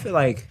 I feel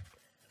like,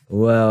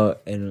 well,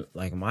 in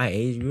like my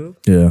age group,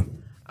 Yeah.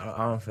 I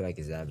don't feel like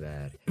it's that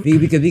bad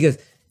because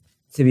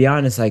to be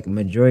honest, like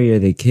majority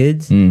of the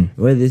kids,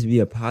 whether this be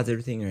a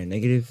positive thing or a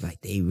negative, like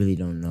they really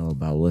don't know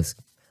about what's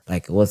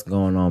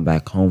going on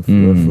back home for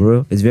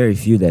real. It's very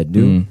few that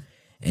do,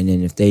 and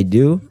then if they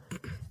do,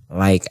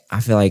 like I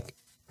feel like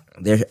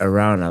they're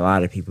around a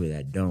lot of people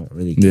that don't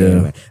really care. Yeah.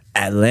 About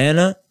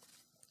Atlanta,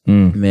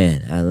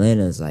 man,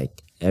 Atlanta's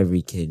like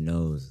every kid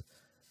knows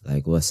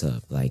like what's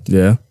up, like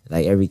Yeah.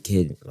 like every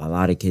kid, a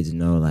lot of kids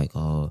know like,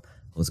 oh,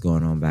 what's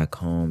going on back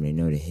home. They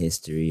know the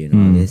history and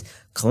all this.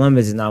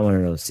 Columbus is not one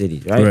of those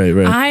cities, right?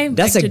 Right. I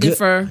That's beg a to good-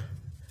 differ.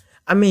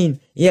 I mean,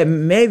 yeah,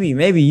 maybe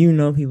you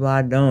know people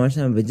I don't or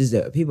something, but just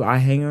the people I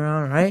hang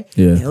around, right?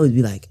 Yeah. They always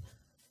be like,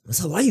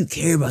 So why you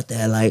care about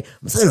that? Like,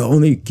 I'm the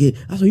only kid.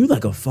 I was like, you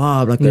like a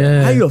fob. Like,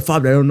 Yeah. how you a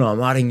fob that don't know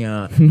I'm out in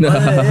yeah.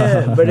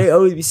 But they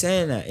always be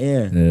saying that.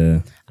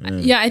 Yeah.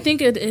 Yeah. I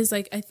think it is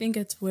like, I think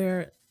it's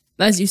where,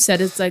 as you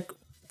said, it's like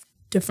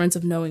difference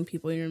of knowing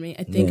people. You know what I mean?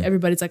 I think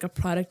everybody's like a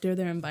product of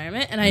their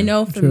environment. And I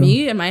know for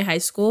me in my high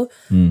school,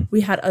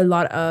 we had a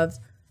lot of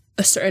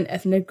a certain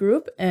ethnic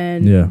group.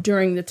 And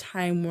during the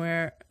time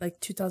where like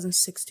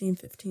 2016,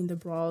 15, the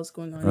brawls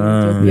going on in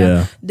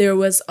Ethiopia, there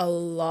was a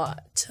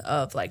lot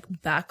of like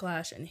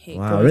backlash and hate.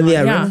 Wow, going really?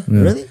 on.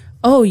 Really?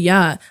 Oh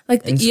yeah,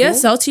 like the In ESL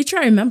school? teacher.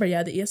 I remember,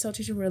 the ESL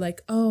teacher were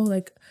like, oh,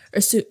 like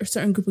a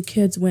certain group of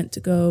kids went to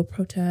go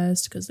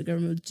protest because the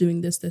government was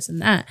doing this,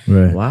 and that.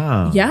 Right.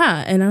 Wow.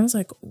 Yeah, and I was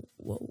like,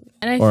 whoa.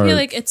 And I feel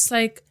like it's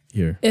like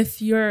Here.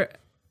 if your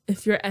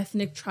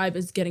ethnic tribe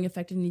is getting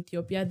affected in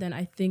Ethiopia, then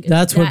I think it's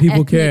That's when that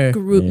people ethnic care.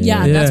 Group,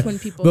 Yeah. that's when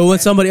people. But when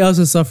care. somebody else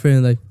is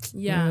suffering, like,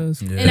 Yeah.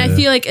 Yes. And I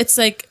feel like it's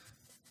like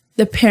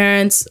the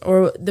parents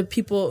or the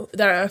people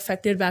that are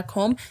affected back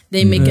home,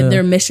 they make it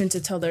their mission to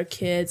tell their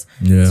kids.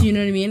 Yeah. Do you know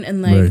what I mean?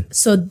 And like, Right.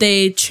 so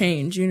they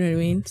change, you know what I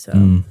mean?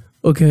 So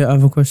okay, I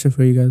have a question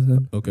for you guys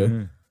then.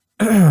 Okay.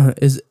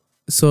 Is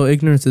so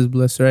ignorance is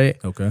bliss, right?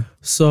 Okay.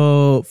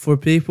 So for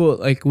people,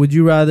 like, would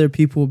you rather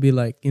people be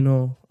like, you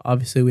know,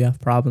 obviously we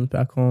have problems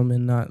back home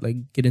and not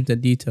like get into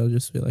detail,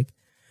 just be like,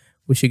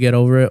 we should get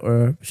over it,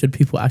 or should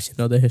people actually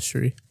know the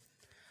history?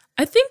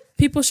 I think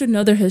people should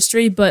know their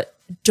history, but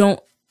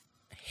don't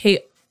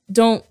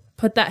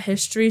put that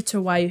history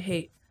to why you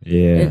hate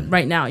it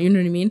right now. You know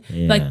what I mean?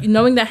 Yeah. Like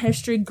knowing that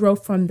history, grow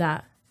from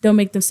that. Don't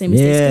make the same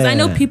mistakes. Because I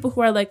know Yeah. people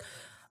who are like,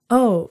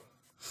 oh,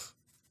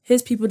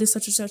 his people did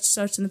such and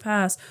such in the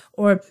past,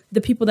 or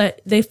the people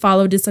that they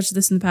follow did such and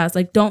this in the past.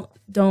 Like, don't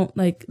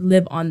like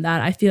live on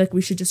that. I feel like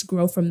we should just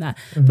grow from that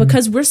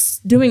because we're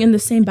doing in the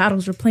same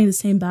battles. We're playing the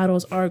same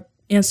battles our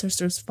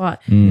ancestors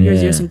fought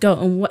years ago.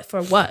 And what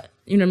for what?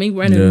 You know what I mean?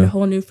 We're in a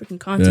whole new freaking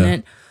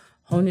continent,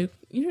 whole new.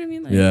 You know what I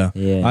mean? Like,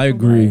 Yeah. I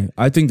agree.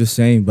 I think the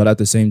same, but at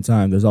the same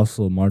time, there's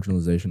also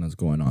marginalization that's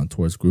going on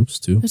towards groups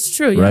too. That's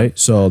true. Yeah. Right?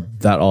 So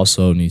that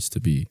also needs to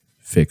be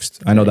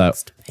fixed. I know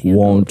that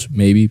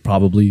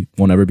probably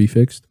won't ever be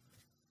fixed,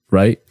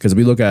 right? Because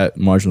we look at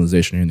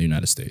marginalization here in the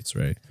United States,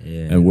 right?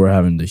 Yeah. And we're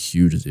having the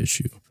hugest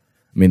issue.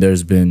 I mean,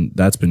 that's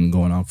been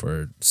going on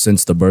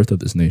since the birth of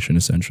this nation,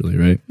 essentially,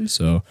 right?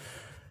 So,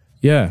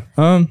 yeah.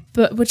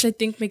 But which I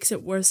think makes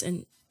it worse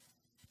in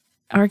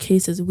our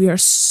cases. We are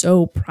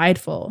so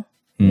prideful,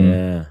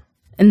 Yeah.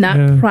 and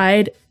that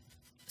pride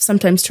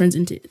sometimes turns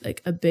into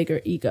like a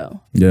bigger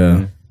ego.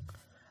 Yeah.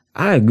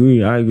 I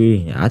agree.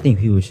 I think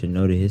people should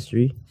know the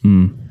history.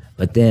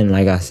 But then,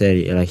 like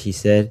she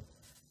said,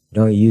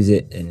 don't use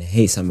it and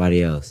hate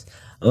somebody else.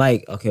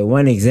 Like, okay,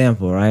 one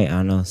example, right?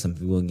 I know some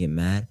people get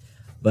mad,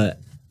 but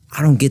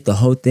I don't get the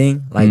whole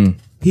thing. Like,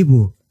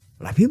 people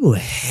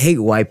hate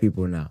white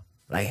people now.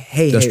 Like,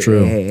 That's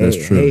true. That's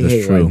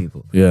true. white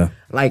people. Yeah.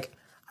 Like,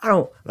 I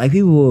don't, like,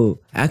 people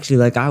will actually,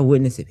 like, I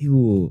witness it.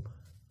 People will,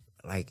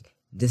 like,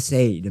 just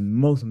say the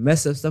most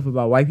messed up stuff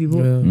about white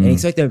people and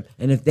expect them.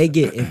 And if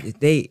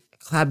they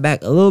clap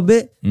back a little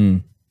bit,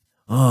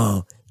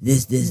 oh,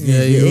 this,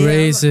 Yeah, you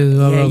racist,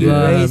 blah, blah, you blah,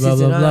 racist, blah,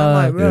 blah, and I'm blah.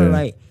 like, bro, Yeah.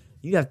 like,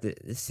 you have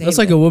to say That's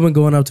like a woman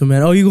going up to a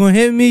man. Oh, you gonna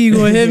hit me? You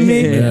gonna hit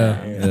me?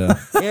 Yeah.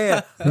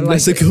 yeah.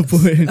 That's a good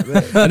point.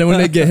 And then when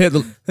they get hit,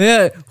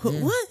 Yeah.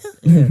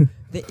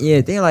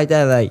 Thing like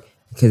that, like,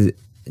 because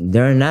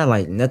during that,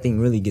 like, nothing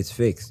really gets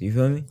fixed. You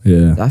feel me?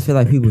 yeah. I feel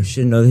like people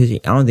should know the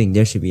history. I don't think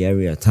there should be ever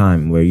a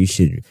time where you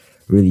should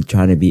really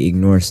trying to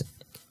ignore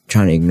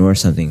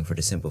something for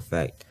the simple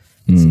fact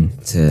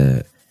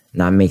to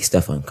not make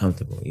stuff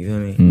uncomfortable. You feel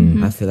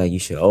me? I feel like you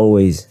should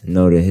always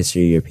know the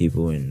history of your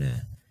people and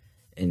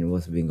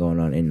what's been going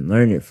on and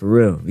learn it for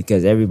real,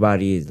 because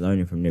everybody is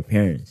learning from their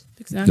parents.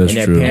 Exactly. That's And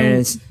their true.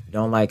 parents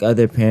don't like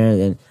other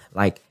parents, and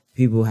like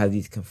people have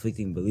these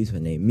conflicting beliefs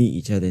when they meet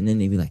each other, and then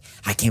they be like,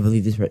 I can't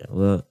believe this person.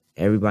 Well,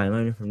 everybody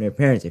learning from their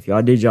parents. If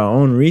y'all did your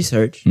own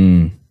research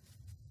and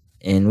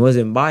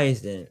wasn't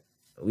biased, then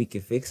we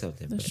could fix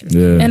something. That's true.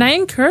 Yeah. And I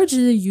encourage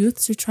the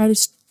youth to try to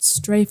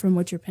stray from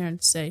what your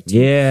parents say. Too.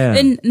 Yeah.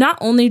 And not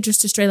only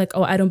just to stray like,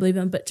 oh, I don't believe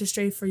them, but to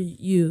stray for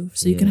you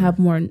so you can have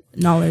more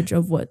knowledge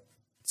of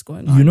what's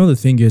going on. You know, the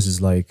thing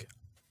is like,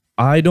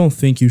 I don't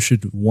think you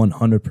should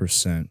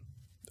 100%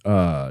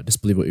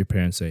 disbelieve what your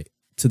parents say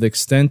to the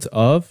extent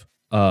of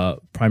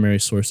primary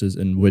sources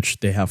in which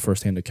they have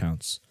firsthand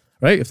accounts,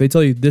 right? If they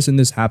tell you this and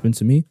this happened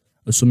to me,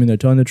 assuming they're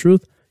telling the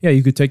truth, yeah,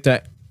 you could take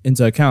that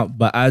into account,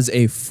 but as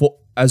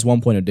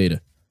one point of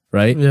data,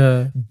 right?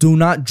 Yeah. Do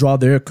not draw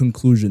their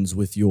conclusions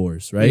with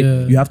yours, right?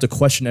 Yeah. You have to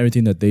question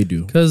everything that they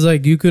do. Because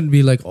like you could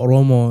be like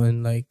Oromo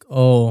and like,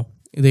 oh,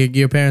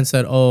 your parents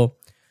said, oh,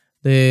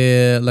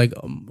 they like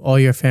all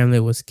your family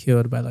was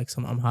killed by like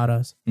some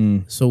Amharas,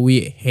 so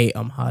we hate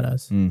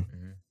Amharas.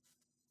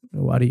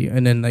 Why do you?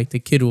 And then like the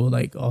kid will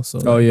like also.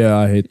 Oh yeah,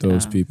 I hate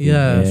those people.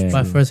 Yeah, Yeah.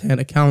 by first-hand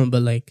account,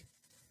 but like,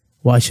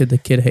 why should the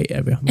kid hate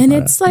every Amhara? And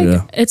it's like,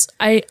 Yeah.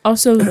 I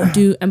also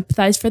do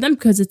empathize for them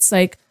because it's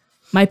like,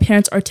 my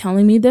parents are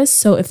telling me this.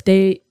 So if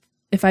they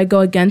if I go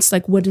against,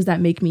 like, what does that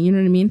make me? You know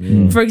what I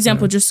mean? For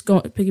example, just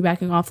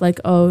piggybacking off, like,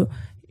 oh,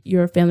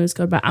 your family was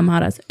killed by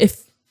Amharas.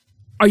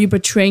 Are you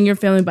betraying your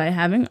family by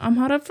having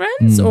Amhara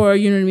friends? Or,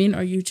 you know what I mean?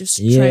 Are you just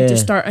trying to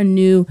start a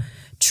new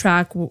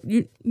track?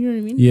 You know what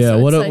I mean? Yeah. So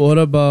What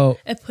about?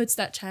 it puts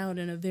that child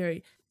in a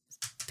very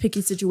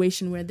picky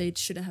situation where they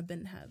shouldn't have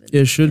been having.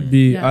 It should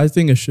be. Yeah. I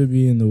think it should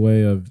be in the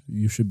way of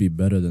you should be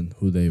better than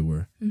who they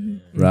were,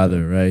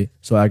 rather, right?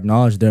 So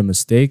acknowledge their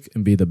mistake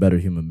and be the better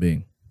human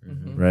being,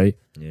 right?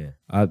 Yeah.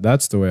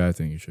 That's the way I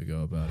think you should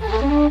go about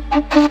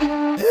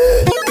it.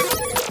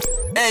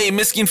 Hey,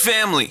 Miskin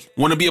family.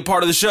 Want to be a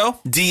part of the show?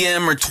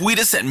 DM or tweet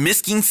us at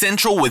Miskin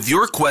Central with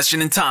your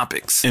question and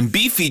topics and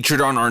be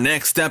featured on our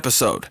next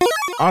episode.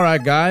 All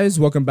right, guys,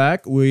 welcome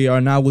back. We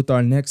are now with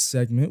our next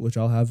segment, which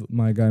I'll have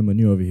my guy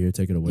Manu over here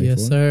take it away.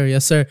 Yes, for. sir.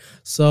 Yes, sir.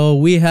 So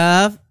we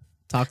have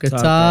Talker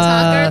Talk.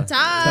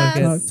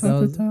 Talker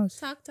Talk.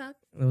 Talk.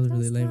 That was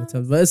really lame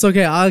attempt, but it's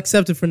okay. I'll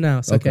accept it for now.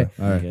 It's okay.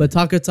 All right. But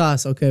Talker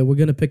Toss. Okay, we're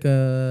gonna pick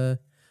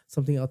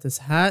something out this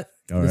hat.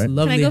 All This right.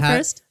 lovely Can I go hat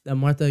first? that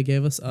Martha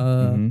gave us.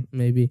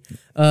 Maybe.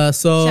 So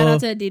Shout out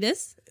to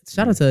Adidas.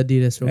 shout out to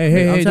Adidas. Real quick.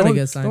 Hey, I'm trying to get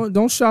don't, signed.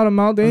 don't shout them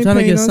out. They I'm ain't trying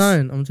to paying get us.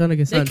 signed. I'm trying to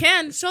get They signed.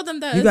 can show them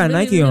that You it's got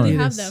really, Nike really on.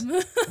 have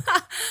them.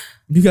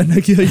 You got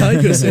Nike. Yeah, I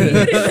could say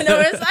that. You know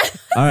where it's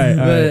at? All right. All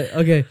right. But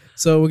okay,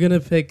 so we're gonna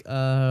pick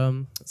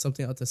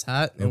something out this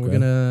hat, and we're Okay.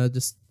 gonna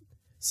just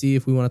see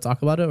if we want to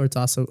talk about it or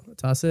toss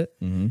it.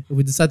 If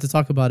we decide to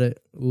talk about it,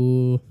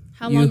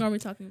 How You- long are we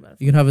talking about?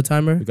 you can have a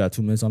timer. We got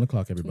 2 minutes on the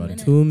clock, everybody.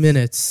 2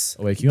 minutes.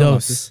 Oh wait, can you unlock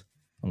Dos. this?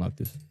 Unlock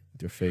this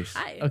with your face.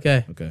 Hi.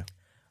 Okay. Okay.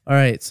 All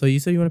right. So you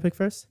said you want to pick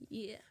first?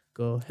 Yeah.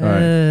 Go right.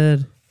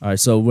 ahead. All right.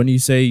 So when you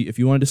say if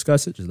you want to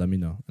discuss it, just let me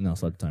know, and I'll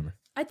start the timer.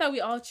 I thought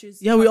we all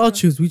choose. Yeah, we all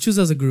choose. We choose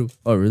as a group.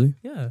 Oh really?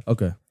 Yeah.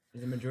 Okay.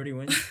 The majority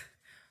win.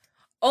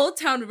 Old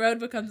Town Road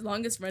becomes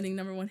longest running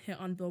 #1 hit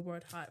on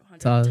Billboard Hot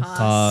 100. Toss.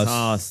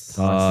 Toss.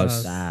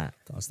 Toss. That.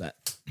 Toss that.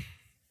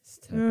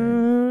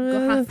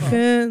 Go half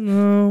full.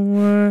 No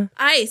more.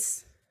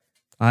 Ice.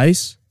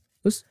 Ice.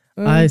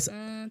 Ice.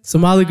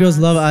 Somali girls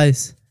love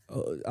ice.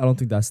 I don't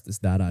think it's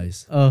that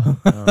ice. Oh.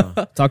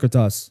 Talk or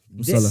toss.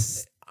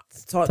 Musala.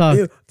 This talk. Talk.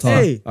 Ew. Talk.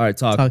 Hey. All right.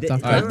 Talk. Talk, Th-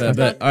 talk, All right. talk. Bet,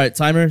 bet. All right.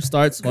 Timer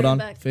starts. Hold Bring on.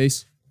 it back.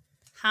 Face.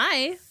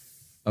 Hi.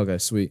 Okay.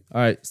 Sweet.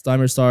 All right.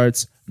 Timer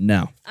starts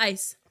now.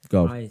 Ice.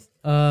 Go. Nice.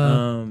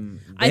 I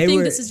They think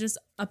were- this is just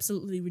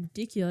absolutely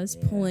ridiculous,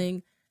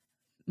 pulling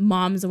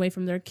moms away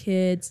from their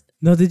kids.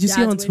 No, did you see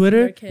dads on away from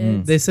Twitter? their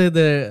kids. They said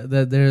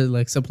that they're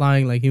like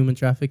supplying like human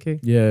trafficking.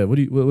 Yeah.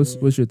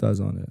 What's your thoughts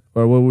on it?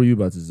 Or what were you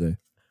about to say?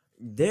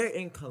 They're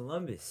in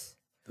Columbus.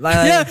 Like,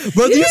 Yeah,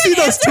 bro. Did you see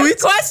those Answer the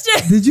tweets?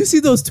 question. Did you see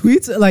those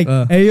tweets? Like,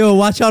 hey yo,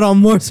 watch out on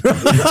Morse. Bro,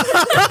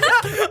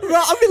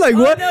 I'll be like,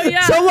 what? no,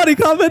 yeah. Somebody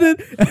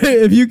commented,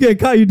 hey, if you get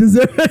caught, you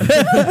deserve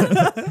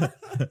it.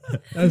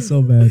 That's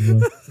so bad, bro.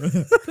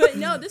 But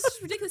no, this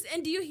is ridiculous.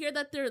 And do you hear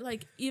that they're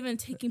like even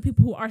taking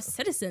people who are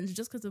citizens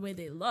just because of the way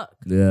they look?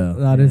 Yeah.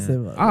 No, I didn't say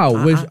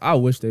that. I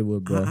wish they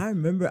would, bro. I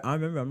remember. I'm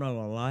not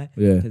gonna lie.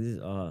 Yeah. Because this,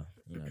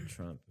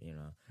 Trump.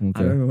 Okay.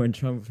 I remember when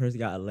Trump first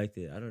got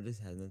elected. I know this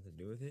has nothing to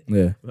do with it.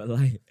 Yeah. But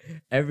like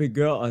every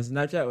girl on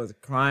Snapchat was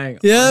crying.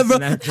 Yeah, on bro.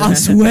 Snapchat. I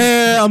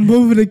swear, I'm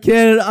moving to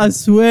Canada. I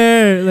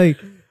swear. Like,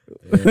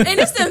 And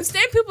it's them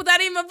same people that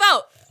didn't even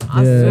vote.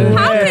 yeah.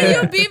 How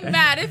can you be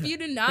mad if you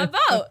did not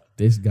vote?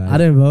 This guy. I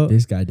didn't vote.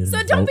 This guy didn't. So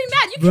vote. don't be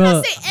mad. You Bro,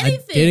 cannot say I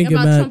anything didn't get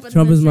about mad. Trump.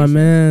 Trump is my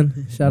administration.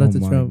 man. Shout out Oh to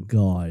my Trump.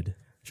 God.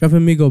 Trump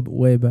and me go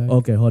way back.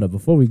 Okay, hold up.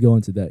 Before we go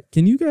into that,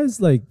 can you guys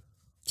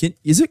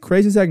is it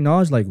crazy to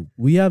acknowledge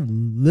we have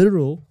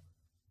literal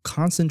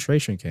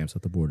concentration camps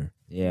at the border?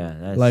 Yeah.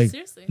 That's Like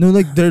Seriously. no,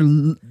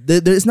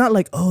 they're it's not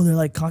like they're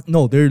like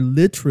no, they're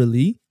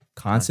literally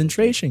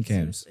concentration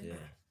camps,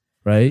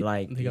 right?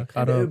 like They got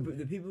caught up.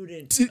 the people who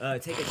didn't take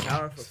a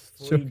shower for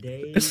 40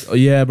 days. Oh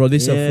yeah, bro. They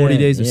said 40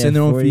 days. They're sending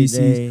their own 40 feces.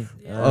 days.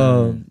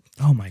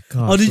 Oh my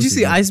God. Oh, did you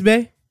see Ice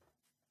Bay?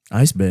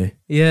 Ice Bay?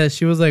 Yeah,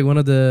 she was like one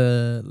of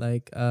the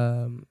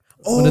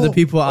one of the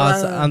people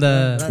on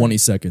the 20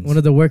 seconds. one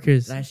of the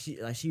workers. Like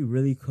she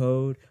really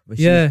cold, but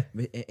Yeah.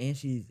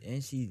 she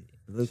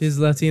looks She's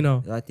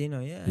Latino. Latino,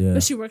 yeah. Yeah.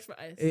 But she works for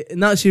ICE.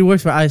 No, she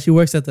works for ICE. She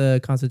works at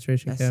the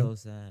concentration That's camp. so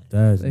sad.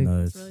 That's Like,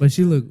 nuts. really But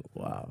she look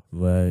wow.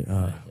 Right.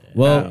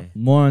 Well, Okay.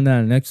 more on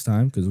that next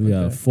time because we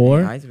have Okay.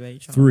 4, Ice Bay, you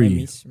tryna 3, let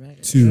me smack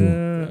it?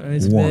 2.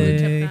 Ice One. Bay.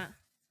 Check that.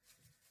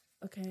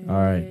 Okay. All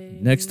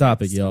right. Next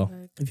topic, y'all.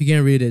 If you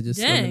can't read it, just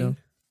let me Dang. know.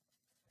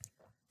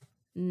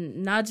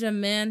 Naja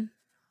man,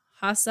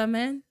 Hassa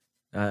man.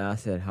 I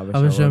said Habesha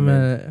Habesha woman.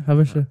 man,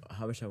 Habesha.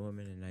 Habesha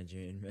woman and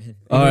Nigerian man.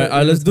 All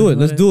right. Let's do it.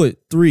 Let's do it.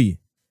 3,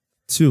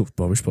 2.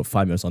 Bro, we should put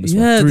 5 minutes on this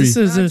Yeah, one. 3. this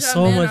is there's Naja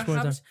so man much or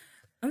more time. Habesha-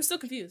 I'm still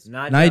confused.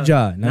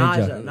 Naija.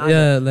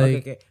 Yeah, like-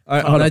 okay. All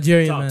right, hold on.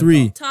 Nigerian man.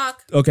 3.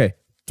 Talk. Okay.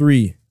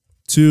 3,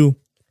 2,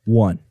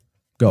 1.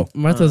 Go.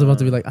 Martha's about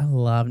to be like, I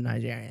love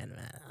Nigerian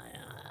man.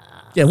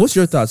 Yeah. What's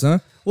your thoughts, huh?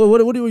 What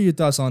were your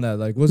thoughts on that?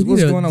 Like, what's We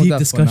need a going on with deep that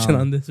discussion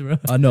phenomenon? on this, bro.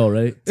 I know,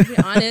 right? To be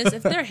honest,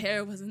 if their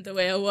hair wasn't the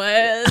way it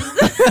was,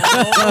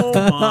 Oh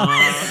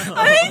my.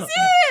 I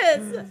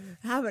mean, serious.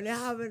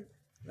 Haven't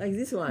Like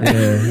this one.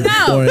 Yeah.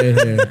 No. Forehead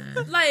hair.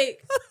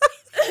 Like,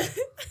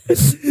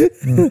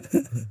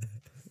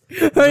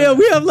 Oh yeah,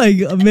 we have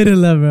like a minute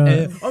left,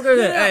 bro. Okay.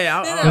 Hey,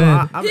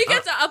 he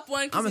gets an up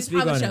one I'm because gonna he's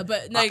speak on Habesha, it.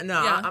 but like,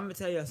 no, yeah. I'm gonna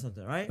tell you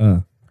something, right? Yeah.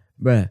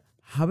 Bruh,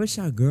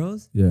 Habesha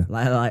girls, Yeah.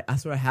 like I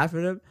swear half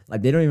of them,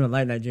 like they don't even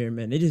like Nigerian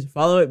men. They just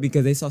follow it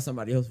because they saw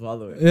somebody else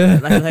follow it. Yeah.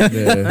 But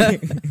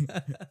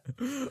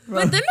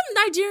them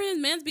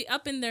Nigerian men be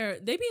up in their,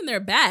 they be in their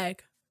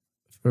bag.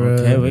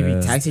 Okay, we Yeah.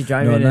 be taxi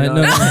driving. No, and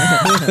no,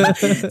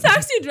 all.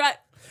 Taxi drive.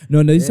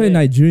 No, they say Yeah.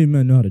 Nigerian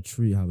men know how to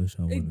treat Habesha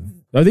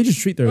women. Or they just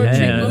treat their Or treat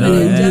Yeah, women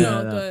in yeah,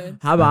 general, yeah. but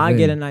How about I Yeah.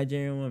 get a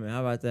Nigerian woman?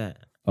 How about that?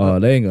 Oh,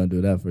 they ain't gonna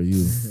do that for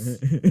you.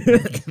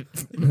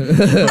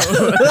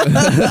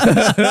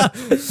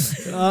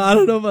 I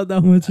don't know about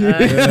that much.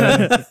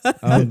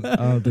 I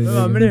don't think.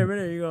 No, they-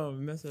 minute, you gonna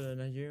mess with a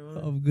Nigerian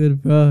woman? I'm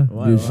good, bro.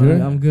 Why, You why? sure?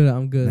 I'm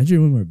good.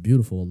 Nigerian women are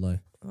beautiful, like.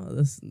 Oh,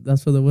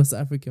 that's for the West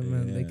African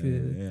man. They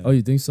could. Yeah. Oh,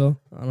 you think so?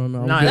 I don't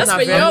know. Nah, I'm that's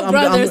good. that's for not fair. your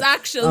brothers, I'm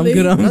actually.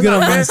 good. I'm That's good on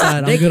not my fair.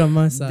 side. They I'm good on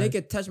my They side.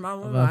 could touch my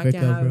woman. Of I can't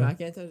Africa, have. bro. I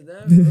can't touch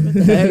them. What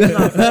the heck? That's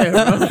not fair,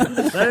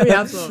 bro. Let me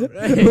have some.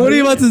 What are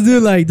you about to do?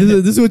 Like this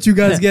is what you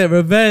guys get,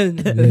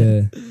 revenge. Yeah.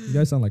 You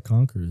guys sound like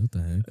conquerors. What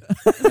the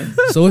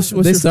heck? So what's They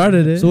your,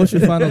 started it. So what's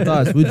your final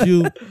thoughts? Would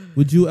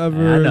you I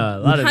ever know a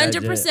lot of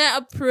 100%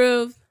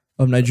 approve.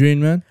 of Nigerian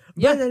man?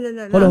 Yeah,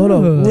 no. Hold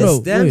on. This Hold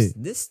on. stems. Wait.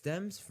 This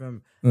stems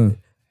from.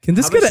 Can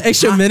this get an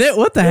extra minute?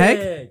 What the heck?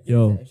 Yeah,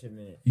 Yo. extra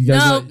minute. You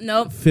guys No, like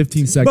nope.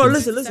 15 seconds. Bro,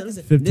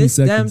 listen. 15 This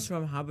stems seconds.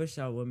 from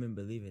Habesha women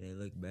believing they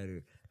look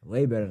better,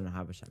 way better than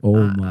Habesha. Oh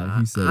my,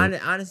 he said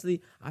it.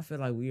 Honestly, I feel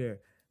like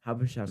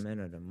Habesha men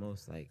are the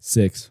most like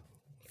 6,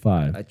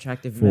 5.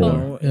 attractive Four.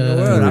 men in the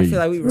world. I Three. feel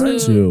like we run.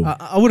 2.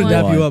 I would have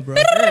dapped you up, bro.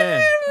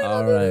 Yeah.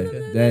 All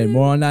right. Dang,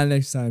 more on that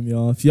next time,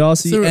 y'all. If y'all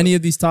see So- any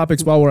of these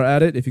topics while we're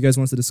at it, if you guys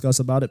want to discuss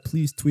about it,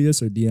 please tweet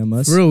us or DM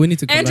us. For real, we need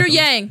to. come Andrew back on-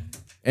 Yang.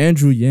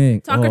 Andrew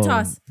Yang. Talk or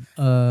toss?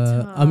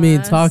 I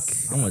mean, talk.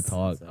 Toss. I'm gonna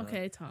talk.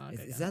 Okay, talk.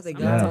 Is that the I'm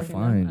guy? not Yeah, talking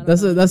fine. now. I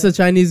That's don't a know. that's a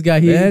Chinese guy.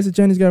 Yeah, it's a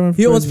Chinese guy running for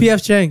He owns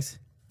president. PF Chang's.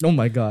 Oh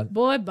my god.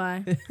 Boy,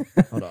 bye.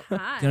 Hold up.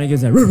 Hi. Can I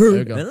get that? There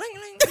you go.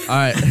 All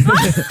right.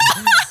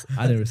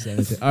 I never said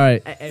anything. All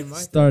right. Hey,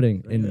 Martha,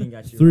 Starting Lin in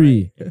got you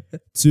 3,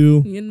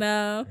 2, You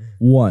know.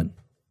 1.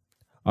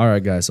 All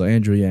right, guys. So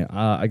Andrew Yang.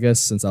 I guess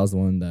since I was the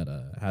one that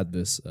had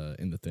this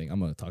in the thing, I'm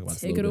gonna talk about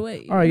this a Take little it bit.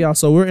 away. All right, y'all.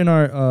 So we're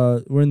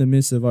in the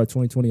midst of our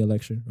 2020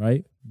 election,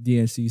 right?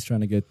 DNC is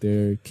trying to get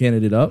their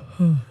candidate up.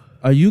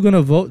 Are you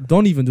gonna vote?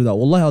 Don't even do that.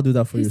 Wallahi, I'll do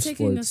that for He's your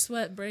taking a sports.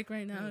 sweat break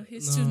right now.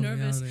 He's No, too yeah,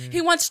 nervous. yeah.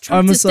 He wants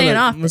Trump to stay in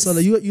office.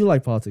 Masala, you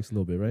like politics a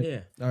little bit, right? Yeah.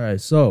 All right.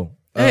 So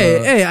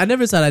Hey, I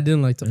never said I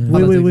didn't like to. wait,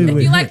 politics, wait, bro.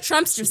 If you like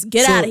Trump's, just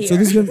get out of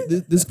here. So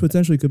this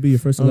potentially could be your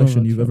first I don't know election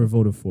about you've Trump. ever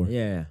voted for.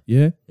 Yeah.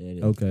 Yeah. Yeah, it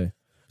is. Okay.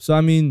 So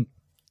I mean,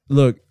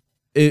 look,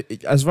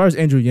 as far as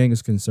Andrew Yang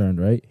is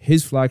concerned, right?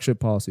 His flagship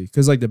policy,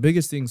 because like the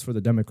biggest things for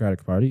the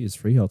Democratic Party is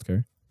free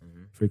healthcare,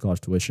 free college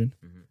tuition,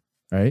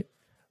 right?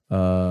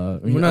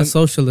 We're not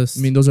socialists.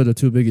 I mean, those are the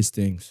two biggest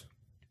things.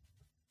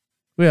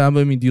 Yeah, I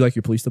mean, do you like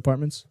your police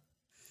departments?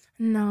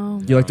 no.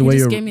 Do you like the He way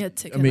just you're? gave me a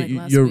ticket I mean, like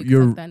last you're week.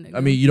 you're. Fuck that nigga. I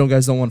mean, you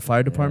guys don't want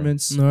fire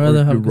departments. No, I'd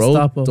rather or have your road?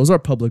 Gestapo. Those are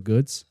public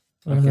goods.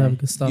 I don't have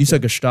Gestapo. You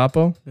said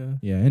Gestapo. Yeah.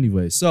 Yeah.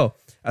 Anyway, so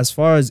as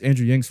far as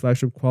Andrew Yang's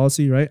flagship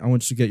policy, right? I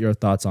want you to get your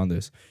thoughts on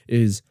this.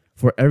 Is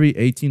for every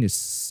 18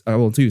 is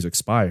until you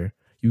expire,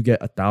 you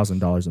get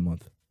 $1,000 a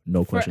month,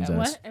 no questions For,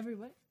 asked. what? Every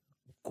what?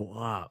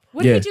 Guap.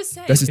 What Yeah, did he just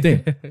say? That's his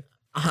thing.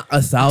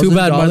 $1,000. Too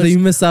bad, Martha. You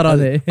missed out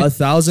on it.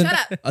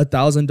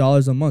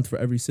 $1,000 a month for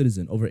every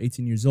citizen over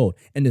 18 years old.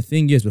 And the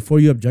thing is, before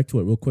you object to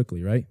it, real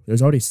quickly, right?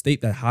 There's already a state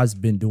that has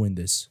been doing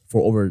this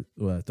for over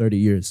 30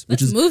 years,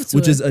 Let's move to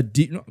which it. is a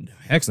deep. No,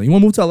 excellent. You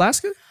want to move to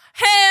Alaska?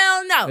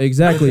 Hell no.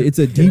 Exactly. It's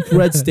a deep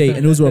red state,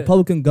 and it was a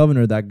Republican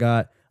governor that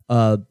got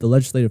the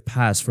legislative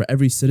pass for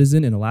every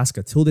citizen in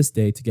Alaska till this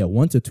day to get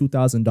 $1,000 to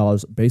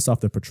 $2,000 based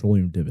off their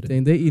petroleum dividend.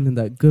 Dang, they eating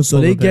that good.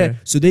 So they polar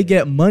bear.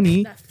 get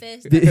money. That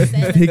fish. They,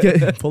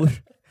 That salmon.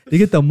 they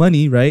get the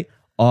money right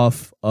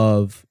off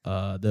of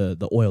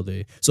the oil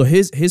day. So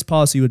his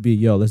policy would be,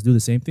 yo, let's do the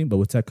same thing but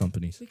with tech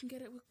companies. We can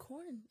get it with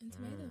corn and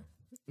tomato.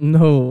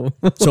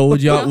 No. So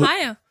would In y'all?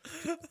 Ohio.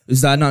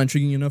 Is that not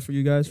intriguing enough for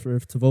you guys to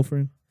vote for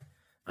him?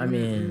 I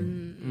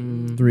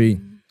mean, 3,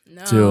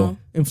 No. 2.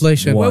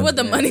 Inflation. One. Where would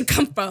the money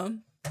come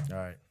from? All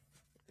right.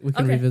 We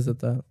can Okay. revisit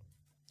that.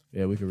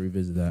 Yeah, we can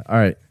revisit that. All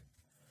right.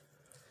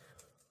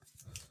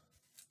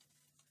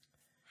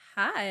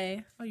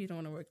 Hi. Oh, you don't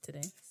want to work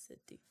today.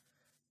 City.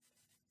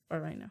 Or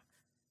right now.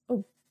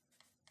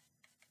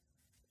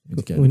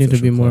 Let's get We need to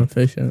official be more clock.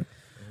 efficient.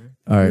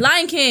 All right.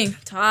 Lion King.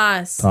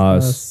 Toss.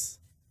 Toss.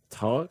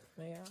 talk.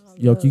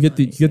 Yo, can you get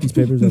these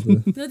papers up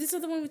there? No, these are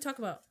the ones we talk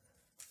about.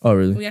 Oh,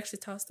 really? We actually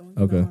tossed the ones.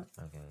 Okay. we don't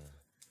want.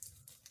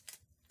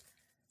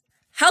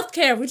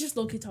 Healthcare. We just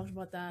low-key talked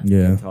about that.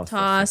 Yeah.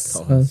 Toss.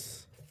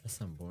 Us. That's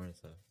some boring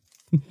stuff.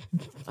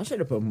 I should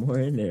have put more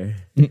in there.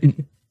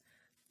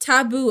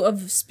 Taboo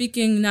of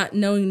speaking not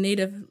knowing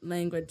native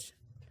language.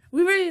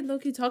 We really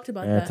low-key talked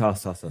about Yeah, that.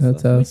 toss. That's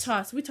We us.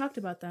 talked. We talked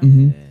about that.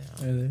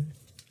 Mm-hmm. Right there.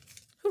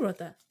 Who wrote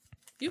that?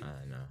 I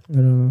don't know. I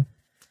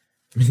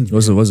don't know.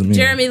 Wasn't me.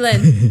 Jeremy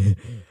Lin.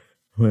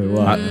 Wait,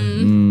 what?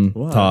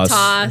 What? Toss.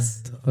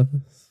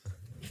 Toss.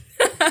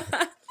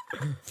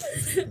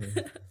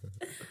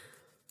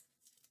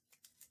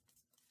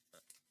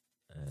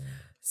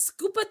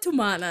 Scuba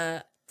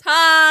Tumana.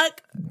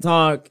 Talk.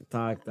 Talk.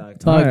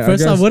 Alright,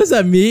 First I off, guess- what does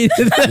that mean?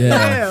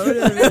 Yeah.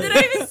 Did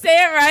I even say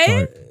it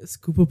right?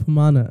 Scuba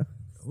Pamana.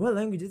 What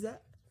language is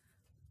that?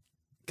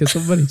 Can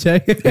somebody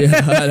check? Yeah,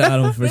 I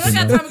don't We freaking only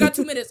got know. time. We got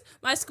 2 minutes.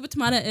 My Scuba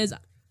Tumana is.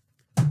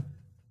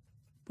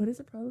 What is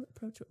it?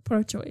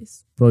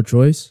 Pro-choice.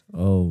 Pro-choice?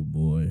 Oh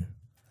boy.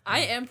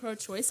 I am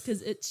pro-choice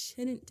because it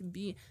shouldn't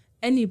be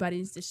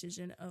anybody's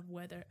decision of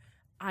whether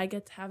I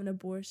get to have an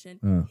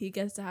abortion, he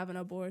gets to have an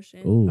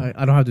abortion. Oh.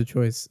 I don't have the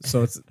choice,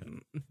 so it's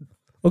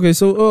Okay,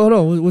 so hold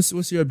on.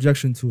 What's your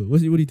objection to it?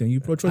 What do you think? You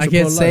pro-choice? I or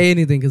can't pro-life? say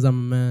anything because I'm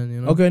a man.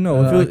 You know. Okay, no.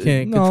 I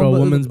can't control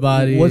women's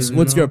bodies.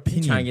 What's your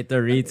Trying to opinion? get the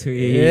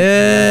retweet.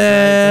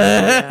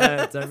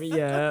 Yeah.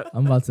 Hurry up.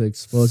 I'm about to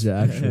expose your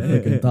actual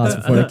freaking thoughts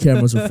before the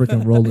cameras were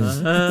freaking rolling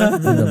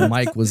and the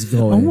mic was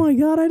going. Oh my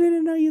god! I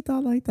didn't know you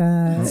thought like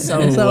that.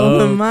 So So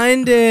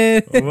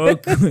open-minded.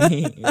 Woke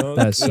queen.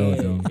 That's so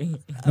dumb.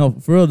 No,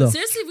 for real though.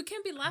 Seriously, we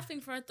can't be laughing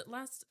for the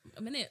last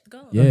minute.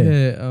 Go. Yeah.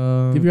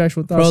 Okay, Give your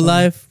actual thoughts. on it.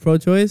 pro-life,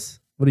 pro-choice.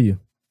 What are you?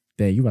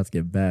 Dang, you about to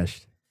get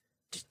bashed.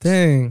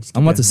 Dang.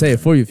 I'm about to say it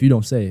for you if you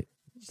don't say it.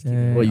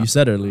 Dang. What you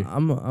said earlier.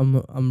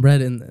 I'm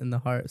red in the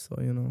heart, so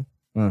you know.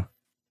 Uh.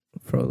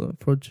 Pro.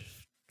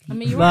 I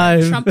mean, you are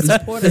Live. a Trump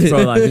supporter. He's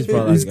pro-life. He's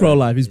pro-life. He's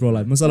pro-life. He's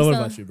pro-life. Masala, what Masala.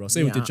 about you, bro?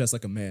 Say it with Yeah, your chest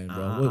like a man, bro.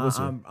 I- What's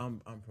your,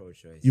 I'm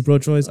pro-choice. you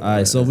pro-choice? All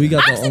right, so we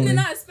got I the actually did only.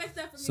 not expect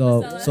that from you.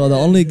 So, Marcella. so the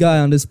only guy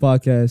on this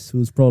podcast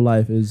who's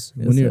pro-life is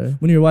Yes, sir.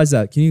 why is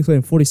that? Can you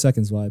claim 40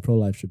 seconds why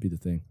pro-life should be the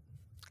thing?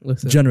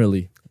 Listen.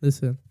 Generally,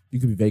 Listen. you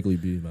could be vaguely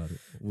be about it.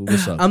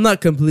 What's up? I'm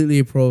not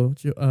completely pro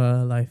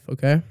life,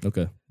 okay?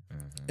 Okay.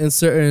 In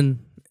certain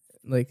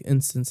like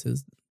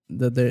instances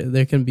that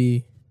there can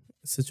be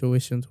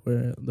situations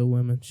where the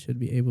women should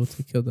be able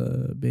to kill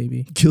the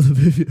baby. Kill the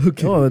baby.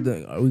 Okay. Oh,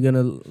 are we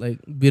gonna like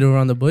beat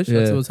around the bush?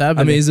 That's what's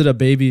happening. I mean, is it a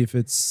baby if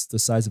it's the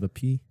size of a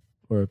pea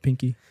or a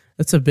pinky?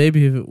 it's a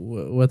baby,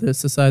 whether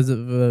it's the size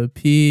of a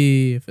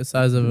pea, if it's the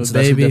size of a So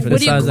that's baby, the if what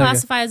it's do the you size like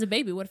classify as a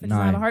baby? What if it doesn't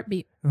have a 9.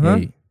 heartbeat? Huh?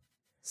 8,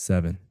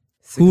 7.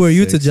 Who are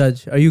you to 6,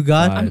 judge? Are you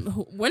God? 5,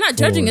 We're not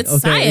judging. It's Okay,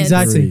 science.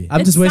 exactly. 3, I'm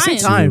It's just wasting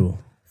science.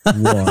 time.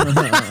 2,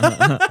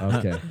 1.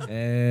 Okay.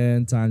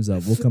 And time's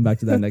up. We'll come back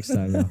to that next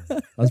time. Yo.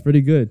 That's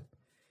pretty good.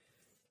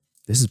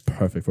 This is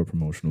perfect for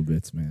promotional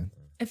bits, man.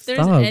 If there's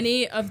Stop.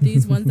 any of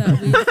these ones that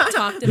we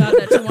talked about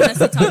that you want us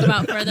to talk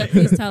about further,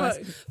 please tell us.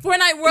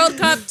 Fortnite World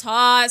Cup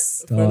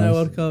toss. Fortnite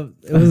World Cup.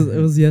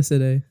 It was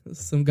yesterday.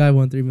 Some guy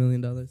won $3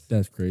 million.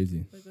 That's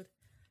crazy.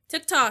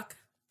 TikTok.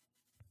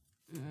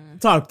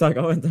 Talk. I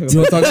want to talk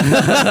You about. wanna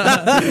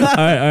talk?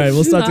 all right.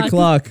 We'll start the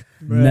clock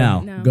now.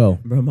 No. Go.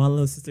 Bro, my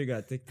little sister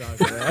got TikTok.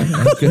 Bro,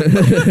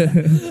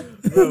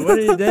 one of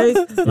these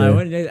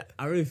days,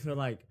 I really feel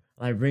like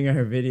bringing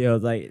her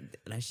videos, like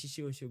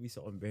she'll be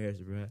so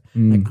embarrassed, bro.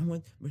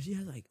 Mm. But she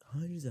has like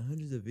hundreds and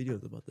hundreds of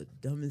videos about the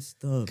dumbest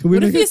stuff. Can we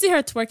What if make you it? see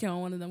her twerking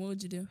on one of them? What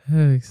would you do?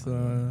 I'm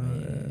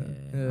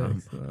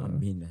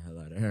beating the hell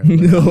out of her.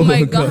 Oh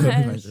my gosh.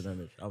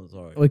 I'm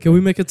sorry. Wait, can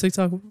we make a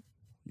TikTok?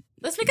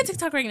 Let's make a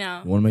TikTok right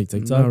now. Want to make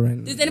TikTok? Not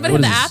right Does now. anybody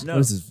What have the is app? this? What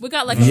is this? We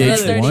got like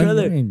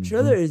VH1?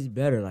 Triller is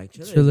better. Like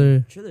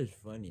Triller's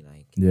funny.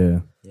 Like Yeah.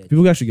 yeah,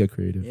 People actually get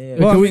creative. Yeah.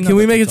 Wait, can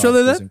we not make a TikTok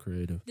trailer then? isn't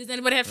creative. Does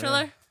anybody have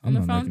Triller I'm on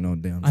their not phone? making no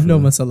damn. I know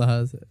trailer. Masala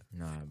has it.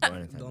 Nah,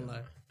 Don't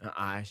lie.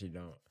 I actually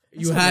don't.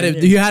 You had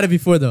it. You had it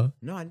before though.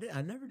 No, I did.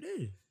 I never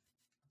did.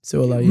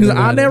 So like, He's like,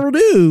 I never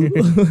do.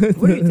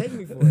 What do you take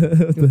me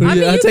for?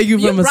 I take you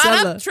from brought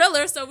Masala. up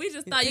Triller, so we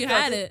just thought you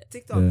had it.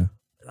 TikTok. Yeah.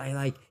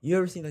 Like you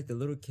ever seen like the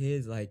little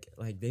kids like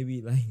they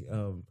be like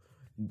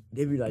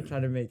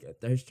trying to make a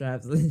thirst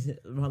traps.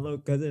 My little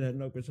cousin at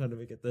Nook was trying to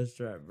make a thirst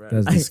trap, bro.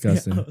 That's Like,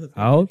 disgusting. I was like-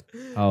 How old?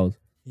 How old?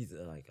 He's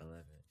like 11.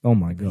 Oh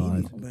my But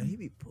god. he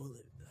be pulling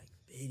like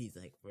biddies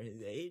like for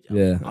his age.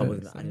 Yeah. I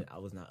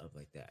was not up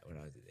like that when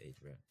I was his age,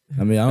 bro.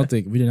 I mean, I don't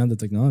think we didn't have the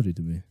technology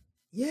to be.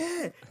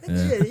 Yeah.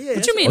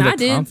 What you mean? Or the I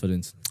did.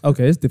 confidence.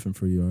 Okay, it's different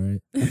for you, all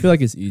right? I feel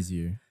like it's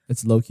easier.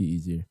 It's low-key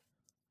easier.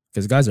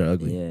 Because guys are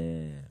ugly.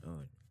 Yeah. Oh.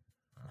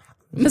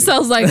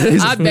 Michelle's like,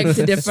 I beg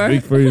to differ.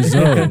 Speak for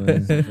yourself,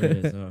 man.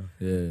 So,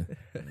 Yeah.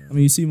 I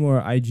mean, you see more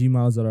IG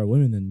models that are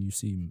women than you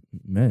see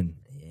men.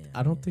 yeah.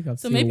 I don't think I've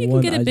So seen maybe you can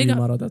one get a IG big-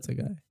 model that's a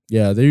guy.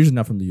 Yeah, they're usually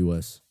not from the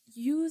US.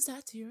 Use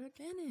that to your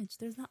advantage.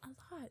 There's not a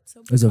lot.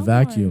 So There's a come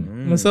vacuum.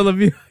 Mm. Masala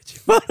be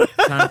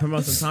Trying to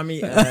promote some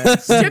Tommy. on.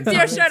 Strip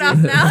your shirt off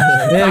now.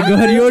 Yeah, go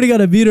ahead. You already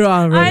got a beater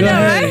on, bro. I Go know,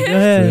 ahead. right? Go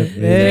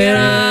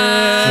ahead.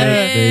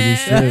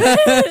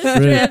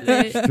 Strip,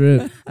 baby, strip. Strip,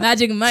 strip.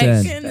 Magic Mike.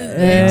 10. in this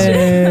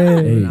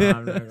bitch. Hey. Nah,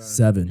 I'm not gonna-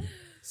 7,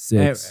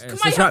 6, Come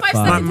on, you have 5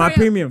 my, seconds. my hurry up.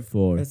 premium.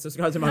 4,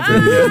 Subscribe to my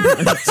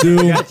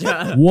premium.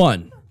 2,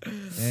 1.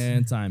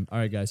 And time. All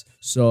right, guys.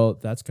 So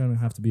that's going to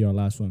have to be our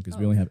last one because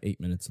we only have 8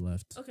 minutes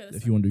left. Okay, that's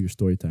If you want to do your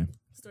story time.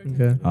 Story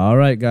time. Okay. All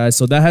right, guys.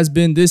 So that has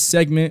been this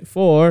segment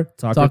for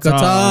Talk Talk a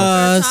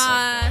Toss.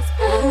 toss.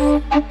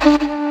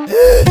 Toss.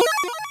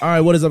 All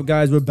right, what is up,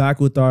 guys? We're back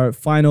with our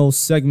final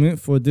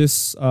segment for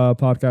this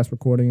podcast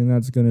recording, and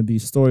that's going to be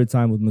story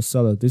time with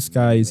Marcelo. This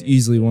guy is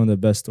easily one of the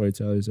best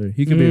storytellers.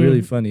 He can be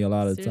really funny a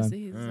lot of the time.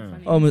 Seriously, he's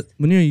funny. Oh,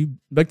 Munir, you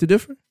beg to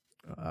differ?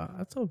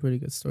 I told pretty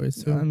good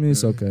stories too. I mean,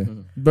 it's okay,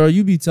 bro.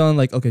 You be telling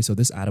like, okay, so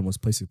this atom was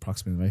placed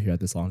approximately right here at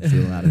this long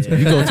field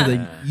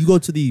atom. You go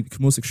to the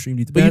most extreme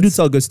detail, but you do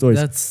tell good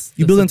stories.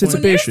 You build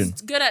anticipation.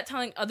 Munir's good at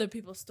telling other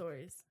people's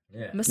stories.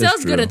 Yeah.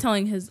 Marcel's good true. at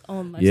telling his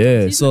own life Yeah,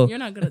 stories. so- You're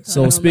not good at telling So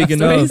your own speaking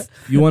life of,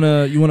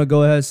 stories. you wanna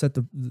go ahead and set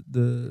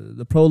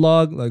the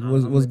prologue. Like,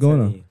 what's going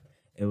on?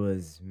 It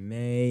was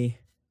May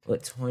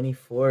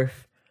 24th,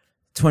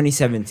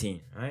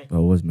 2017, right?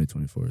 Oh, it was May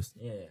 24th.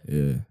 Yeah.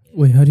 Yeah,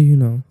 Wait, how do you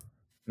know?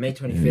 May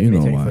 25th, Yeah, you May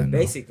know why I 24th, know.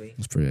 basically.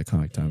 it's a pretty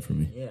iconic time for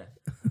me. Yeah.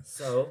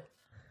 So,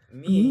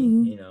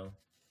 me,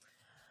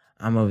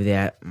 I'm over there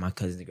at my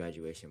cousin's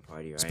graduation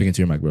party, right? Speaking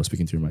to your mic, bro.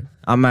 Speaking to your mic.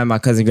 I'm at my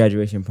cousin's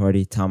graduation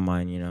party, Tom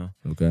Mine,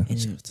 Okay.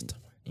 And,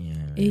 yeah,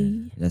 Hey.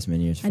 man. That's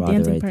Manir's A father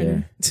dancing right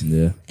partner. there.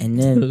 Yeah. And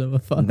then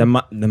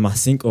the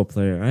Masinko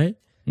player, right?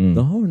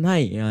 The whole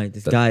night, like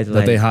this guy's That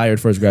like they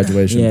hired for his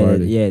graduation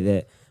party.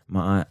 that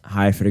my aunt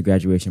hired for the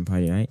graduation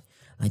party, right?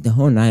 Like the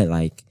whole night,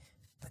 like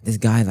this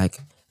guy, like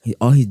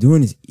all he's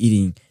doing is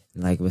eating.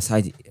 Like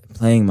besides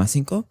playing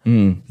Masinko,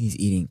 he's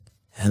eating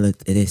hella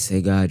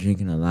cigar,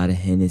 drinking a lot of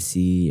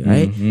Hennessy,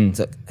 right?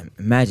 So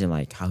imagine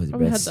like how his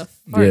Probably had breath.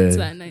 the farts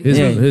that night.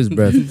 His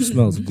breath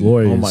smells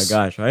glorious. Oh my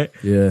gosh, right?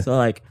 Yeah. So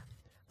like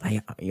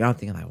y'all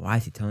thinking like, why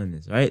is he telling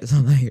this, right? So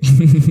like,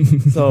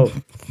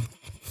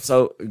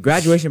 so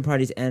graduation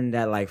parties end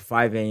at like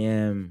 5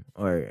 a.m.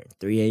 or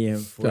 3 a.m.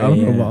 4 I don't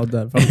a.m. know about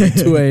that. Probably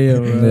 2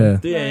 a.m. Right? Yeah.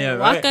 3 a.m.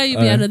 Right? Waka, you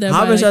be out of there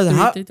How by much like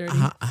does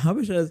 3:30. how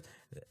much does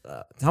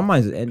how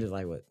much ended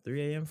like what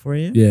 3 a.m. 4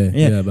 a.m.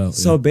 Yeah, about.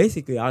 So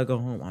basically, I go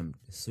home. I'm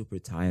super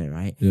tired,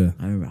 right? Yeah.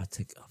 I remember I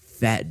took a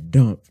fat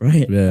dump,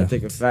 right? Yeah. I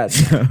took a fat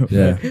dump.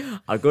 Yeah. Right?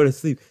 I go to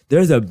sleep.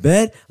 There's a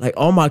bed. Like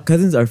all my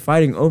cousins are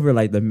fighting over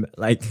like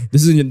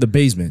This is in the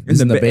basement. This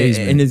is in the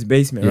basement. in his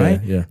basement, Yeah,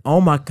 right? yeah.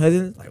 All my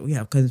cousins, like we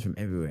have cousins from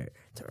everywhere.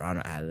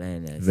 Toronto,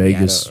 Atlanta,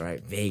 Vegas. Seattle,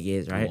 right?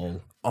 Vegas, right?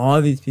 Whoa.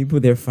 All these people,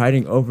 they're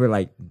fighting over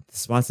like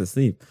spots to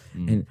sleep.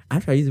 And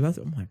after I use the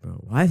bathroom, I'm like, bro,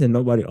 why is there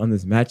nobody on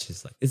this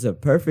mattress? Like, it's a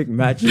perfect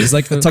mattress. It's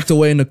like tucked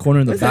away in the corner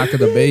in the back of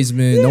the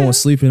basement. No one's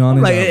sleeping on it.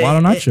 I'm Like, why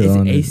don't I chill it's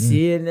on it?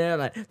 AC in there,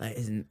 like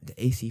the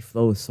AC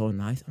flow is so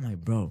nice. I'm like,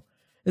 bro,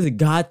 this is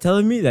God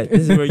telling me that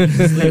this is where you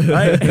can sleep,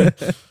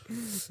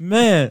 right?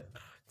 Man,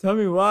 tell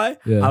me why.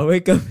 Yeah. I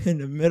wake up in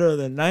the middle of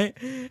the night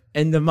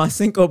and the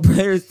Masinko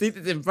player's teeth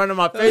is in front of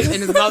my face and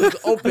his mouth is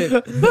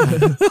open.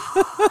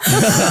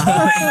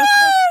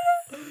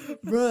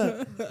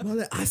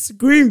 Bruh, I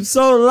screamed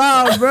so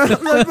loud, bro.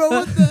 I'm like, bro,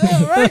 what the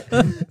hell, right?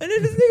 And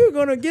then this nigga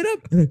gonna get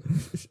up.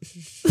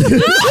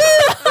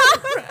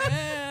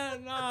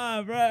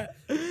 Nah, bro.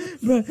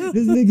 Bro,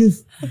 this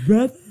nigga's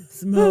breath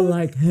smell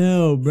like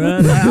hell, bro.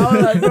 Like, I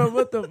was like, bro,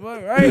 what the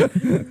fuck, right?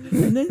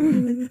 And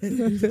then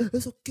he's like,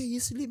 it's okay, you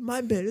sleep in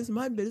my bed. It's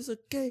my bed. It's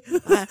okay.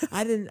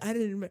 I didn't. I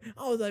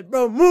was like,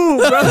 bro, move,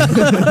 bro.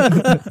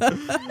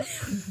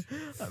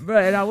 Bro,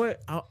 and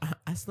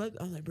I slept.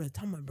 I was like, bro,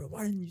 tell me, bro,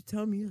 why didn't you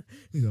tell me?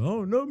 He's like,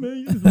 oh no, man,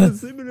 you just want to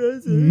sleep in there. I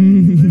said, sleep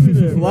in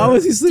there, Why bro.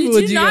 was he sleeping Did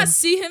with you you? not guys?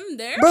 see him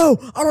there? Bro,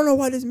 I don't know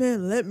why this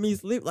man let me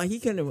sleep. Like he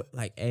couldn't.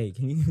 Like, hey,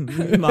 can you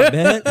leave my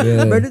bed?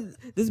 Yeah. Bro,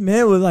 this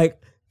man was like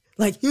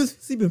he was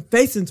sleeping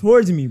facing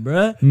towards me,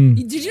 bro.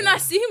 Did you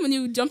not see him when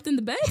you jumped in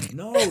the bed?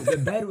 No, the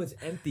bed was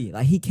empty.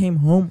 Like he came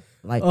home.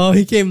 Like Oh,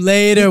 he came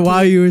later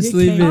while you were he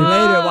sleeping. came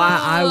later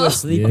while I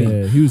was sleeping.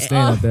 Yeah, he was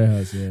staying at their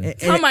house. Yeah. And-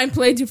 Tom Mine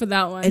played you for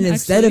that one. And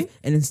instead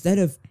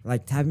actually. of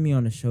like tapping me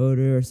on the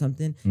shoulder or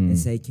something and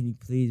say, "Can you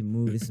please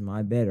move? This is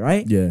my bed,"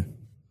 right? Yeah.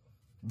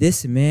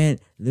 This man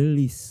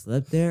literally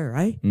slept there,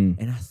 right?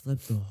 And I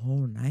slept the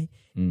whole night,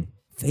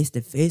 face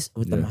to face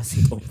with the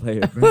Masinko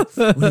player, bro,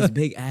 with his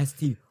big ass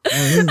teeth,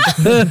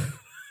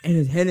 and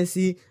his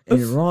Hennessy and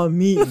his raw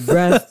meat,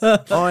 breath,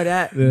 all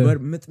that, but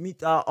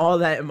mitmita, all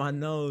that in my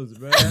nose,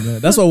 bro. Yeah,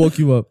 that's what woke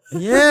you up.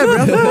 Yeah,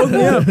 bro, that woke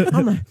me up.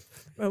 I'm like,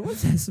 bro,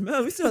 what's that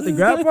smell? We still at the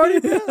grad party,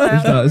 bro?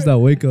 It's that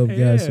wake up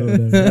gas. Yeah. Or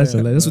whatever.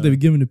 That's what they be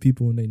giving to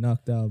people when they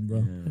knocked out, bro.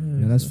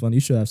 Yeah, that's funny.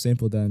 You should have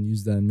sampled that and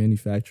used that and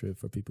manufacture it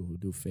for people who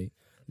do faint.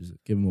 Just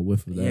give them a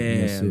whiff of that.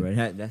 and that's Yeah, it.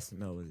 bro, that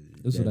smell was.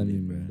 That's what I deadly,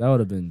 mean, bro. man. That would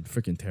have been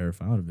freaking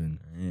terrifying. I would have been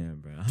Yeah,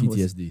 bro. I was-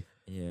 PTSD.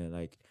 Yeah,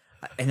 like,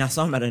 and I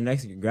saw him at the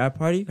next grad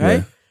party,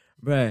 right?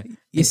 Bro,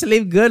 You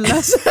sleep good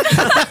last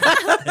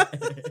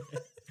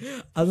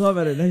I saw him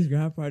at the next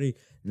grad party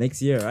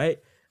next year, right?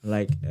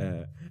 Like,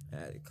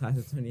 class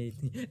of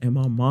 2018, and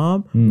my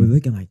mom was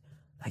looking like,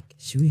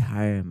 should we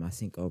hire a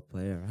Masinko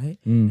player, right?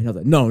 And I was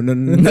like, no. Not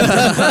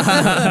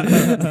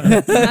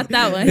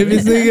that one. He'd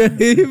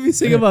be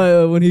singing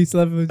about when he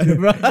slept with you,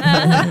 bro.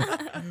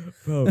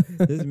 Bro,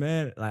 this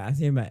man, like, I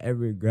see him at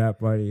every grad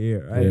party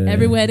here, right? Yeah.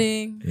 Every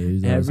wedding. Yeah,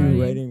 he's Every awesome.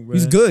 wedding, bro.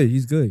 He's good.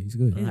 He's good. He's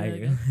good. He's Like,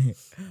 really good.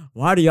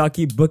 why do y'all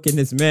keep booking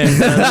this man?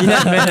 Bro? Leave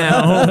that man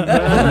at home,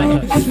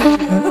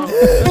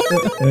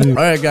 bro. Like, All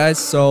right, guys.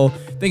 So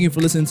thank you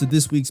for listening to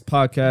this week's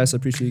podcast. I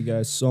appreciate you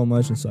guys so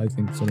much. And so I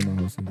think some of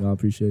my hosts, y'all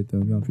appreciate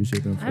them. Y'all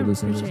appreciate them for I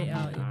listening. appreciate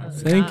y'all.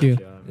 Thank you.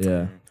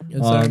 Yeah.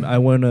 Yes, sir. I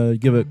want to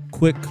give a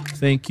quick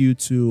thank you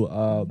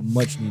to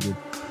much needed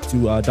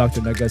to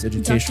Dr. Negas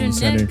Education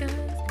Center.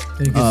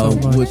 Thank you so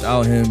much.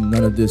 Without him,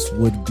 none of this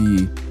would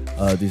be.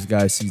 This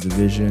guy sees the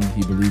vision.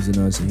 He believes in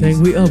us. And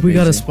Dang, we got a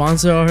amazing.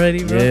 sponsor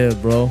already, bro. Yeah,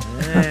 bro.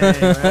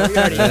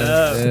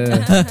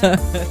 Yeah.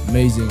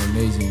 Amazing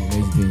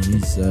thing.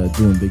 He's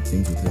doing big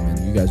things with him,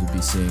 and you guys will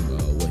be seeing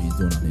what he's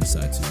doing on his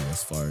side too,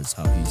 as far as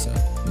how he's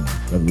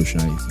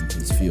revolutionizing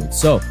his field.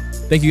 So,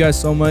 thank you guys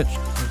so much.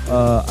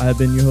 I have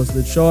been your host,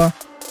 Lid Shaw,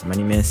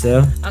 Money Man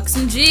Cell.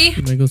 Oxen G.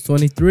 Mangos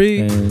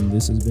 23. and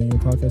this has been your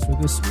podcast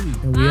for this week.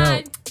 And we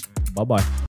out. Bye. Bye bye.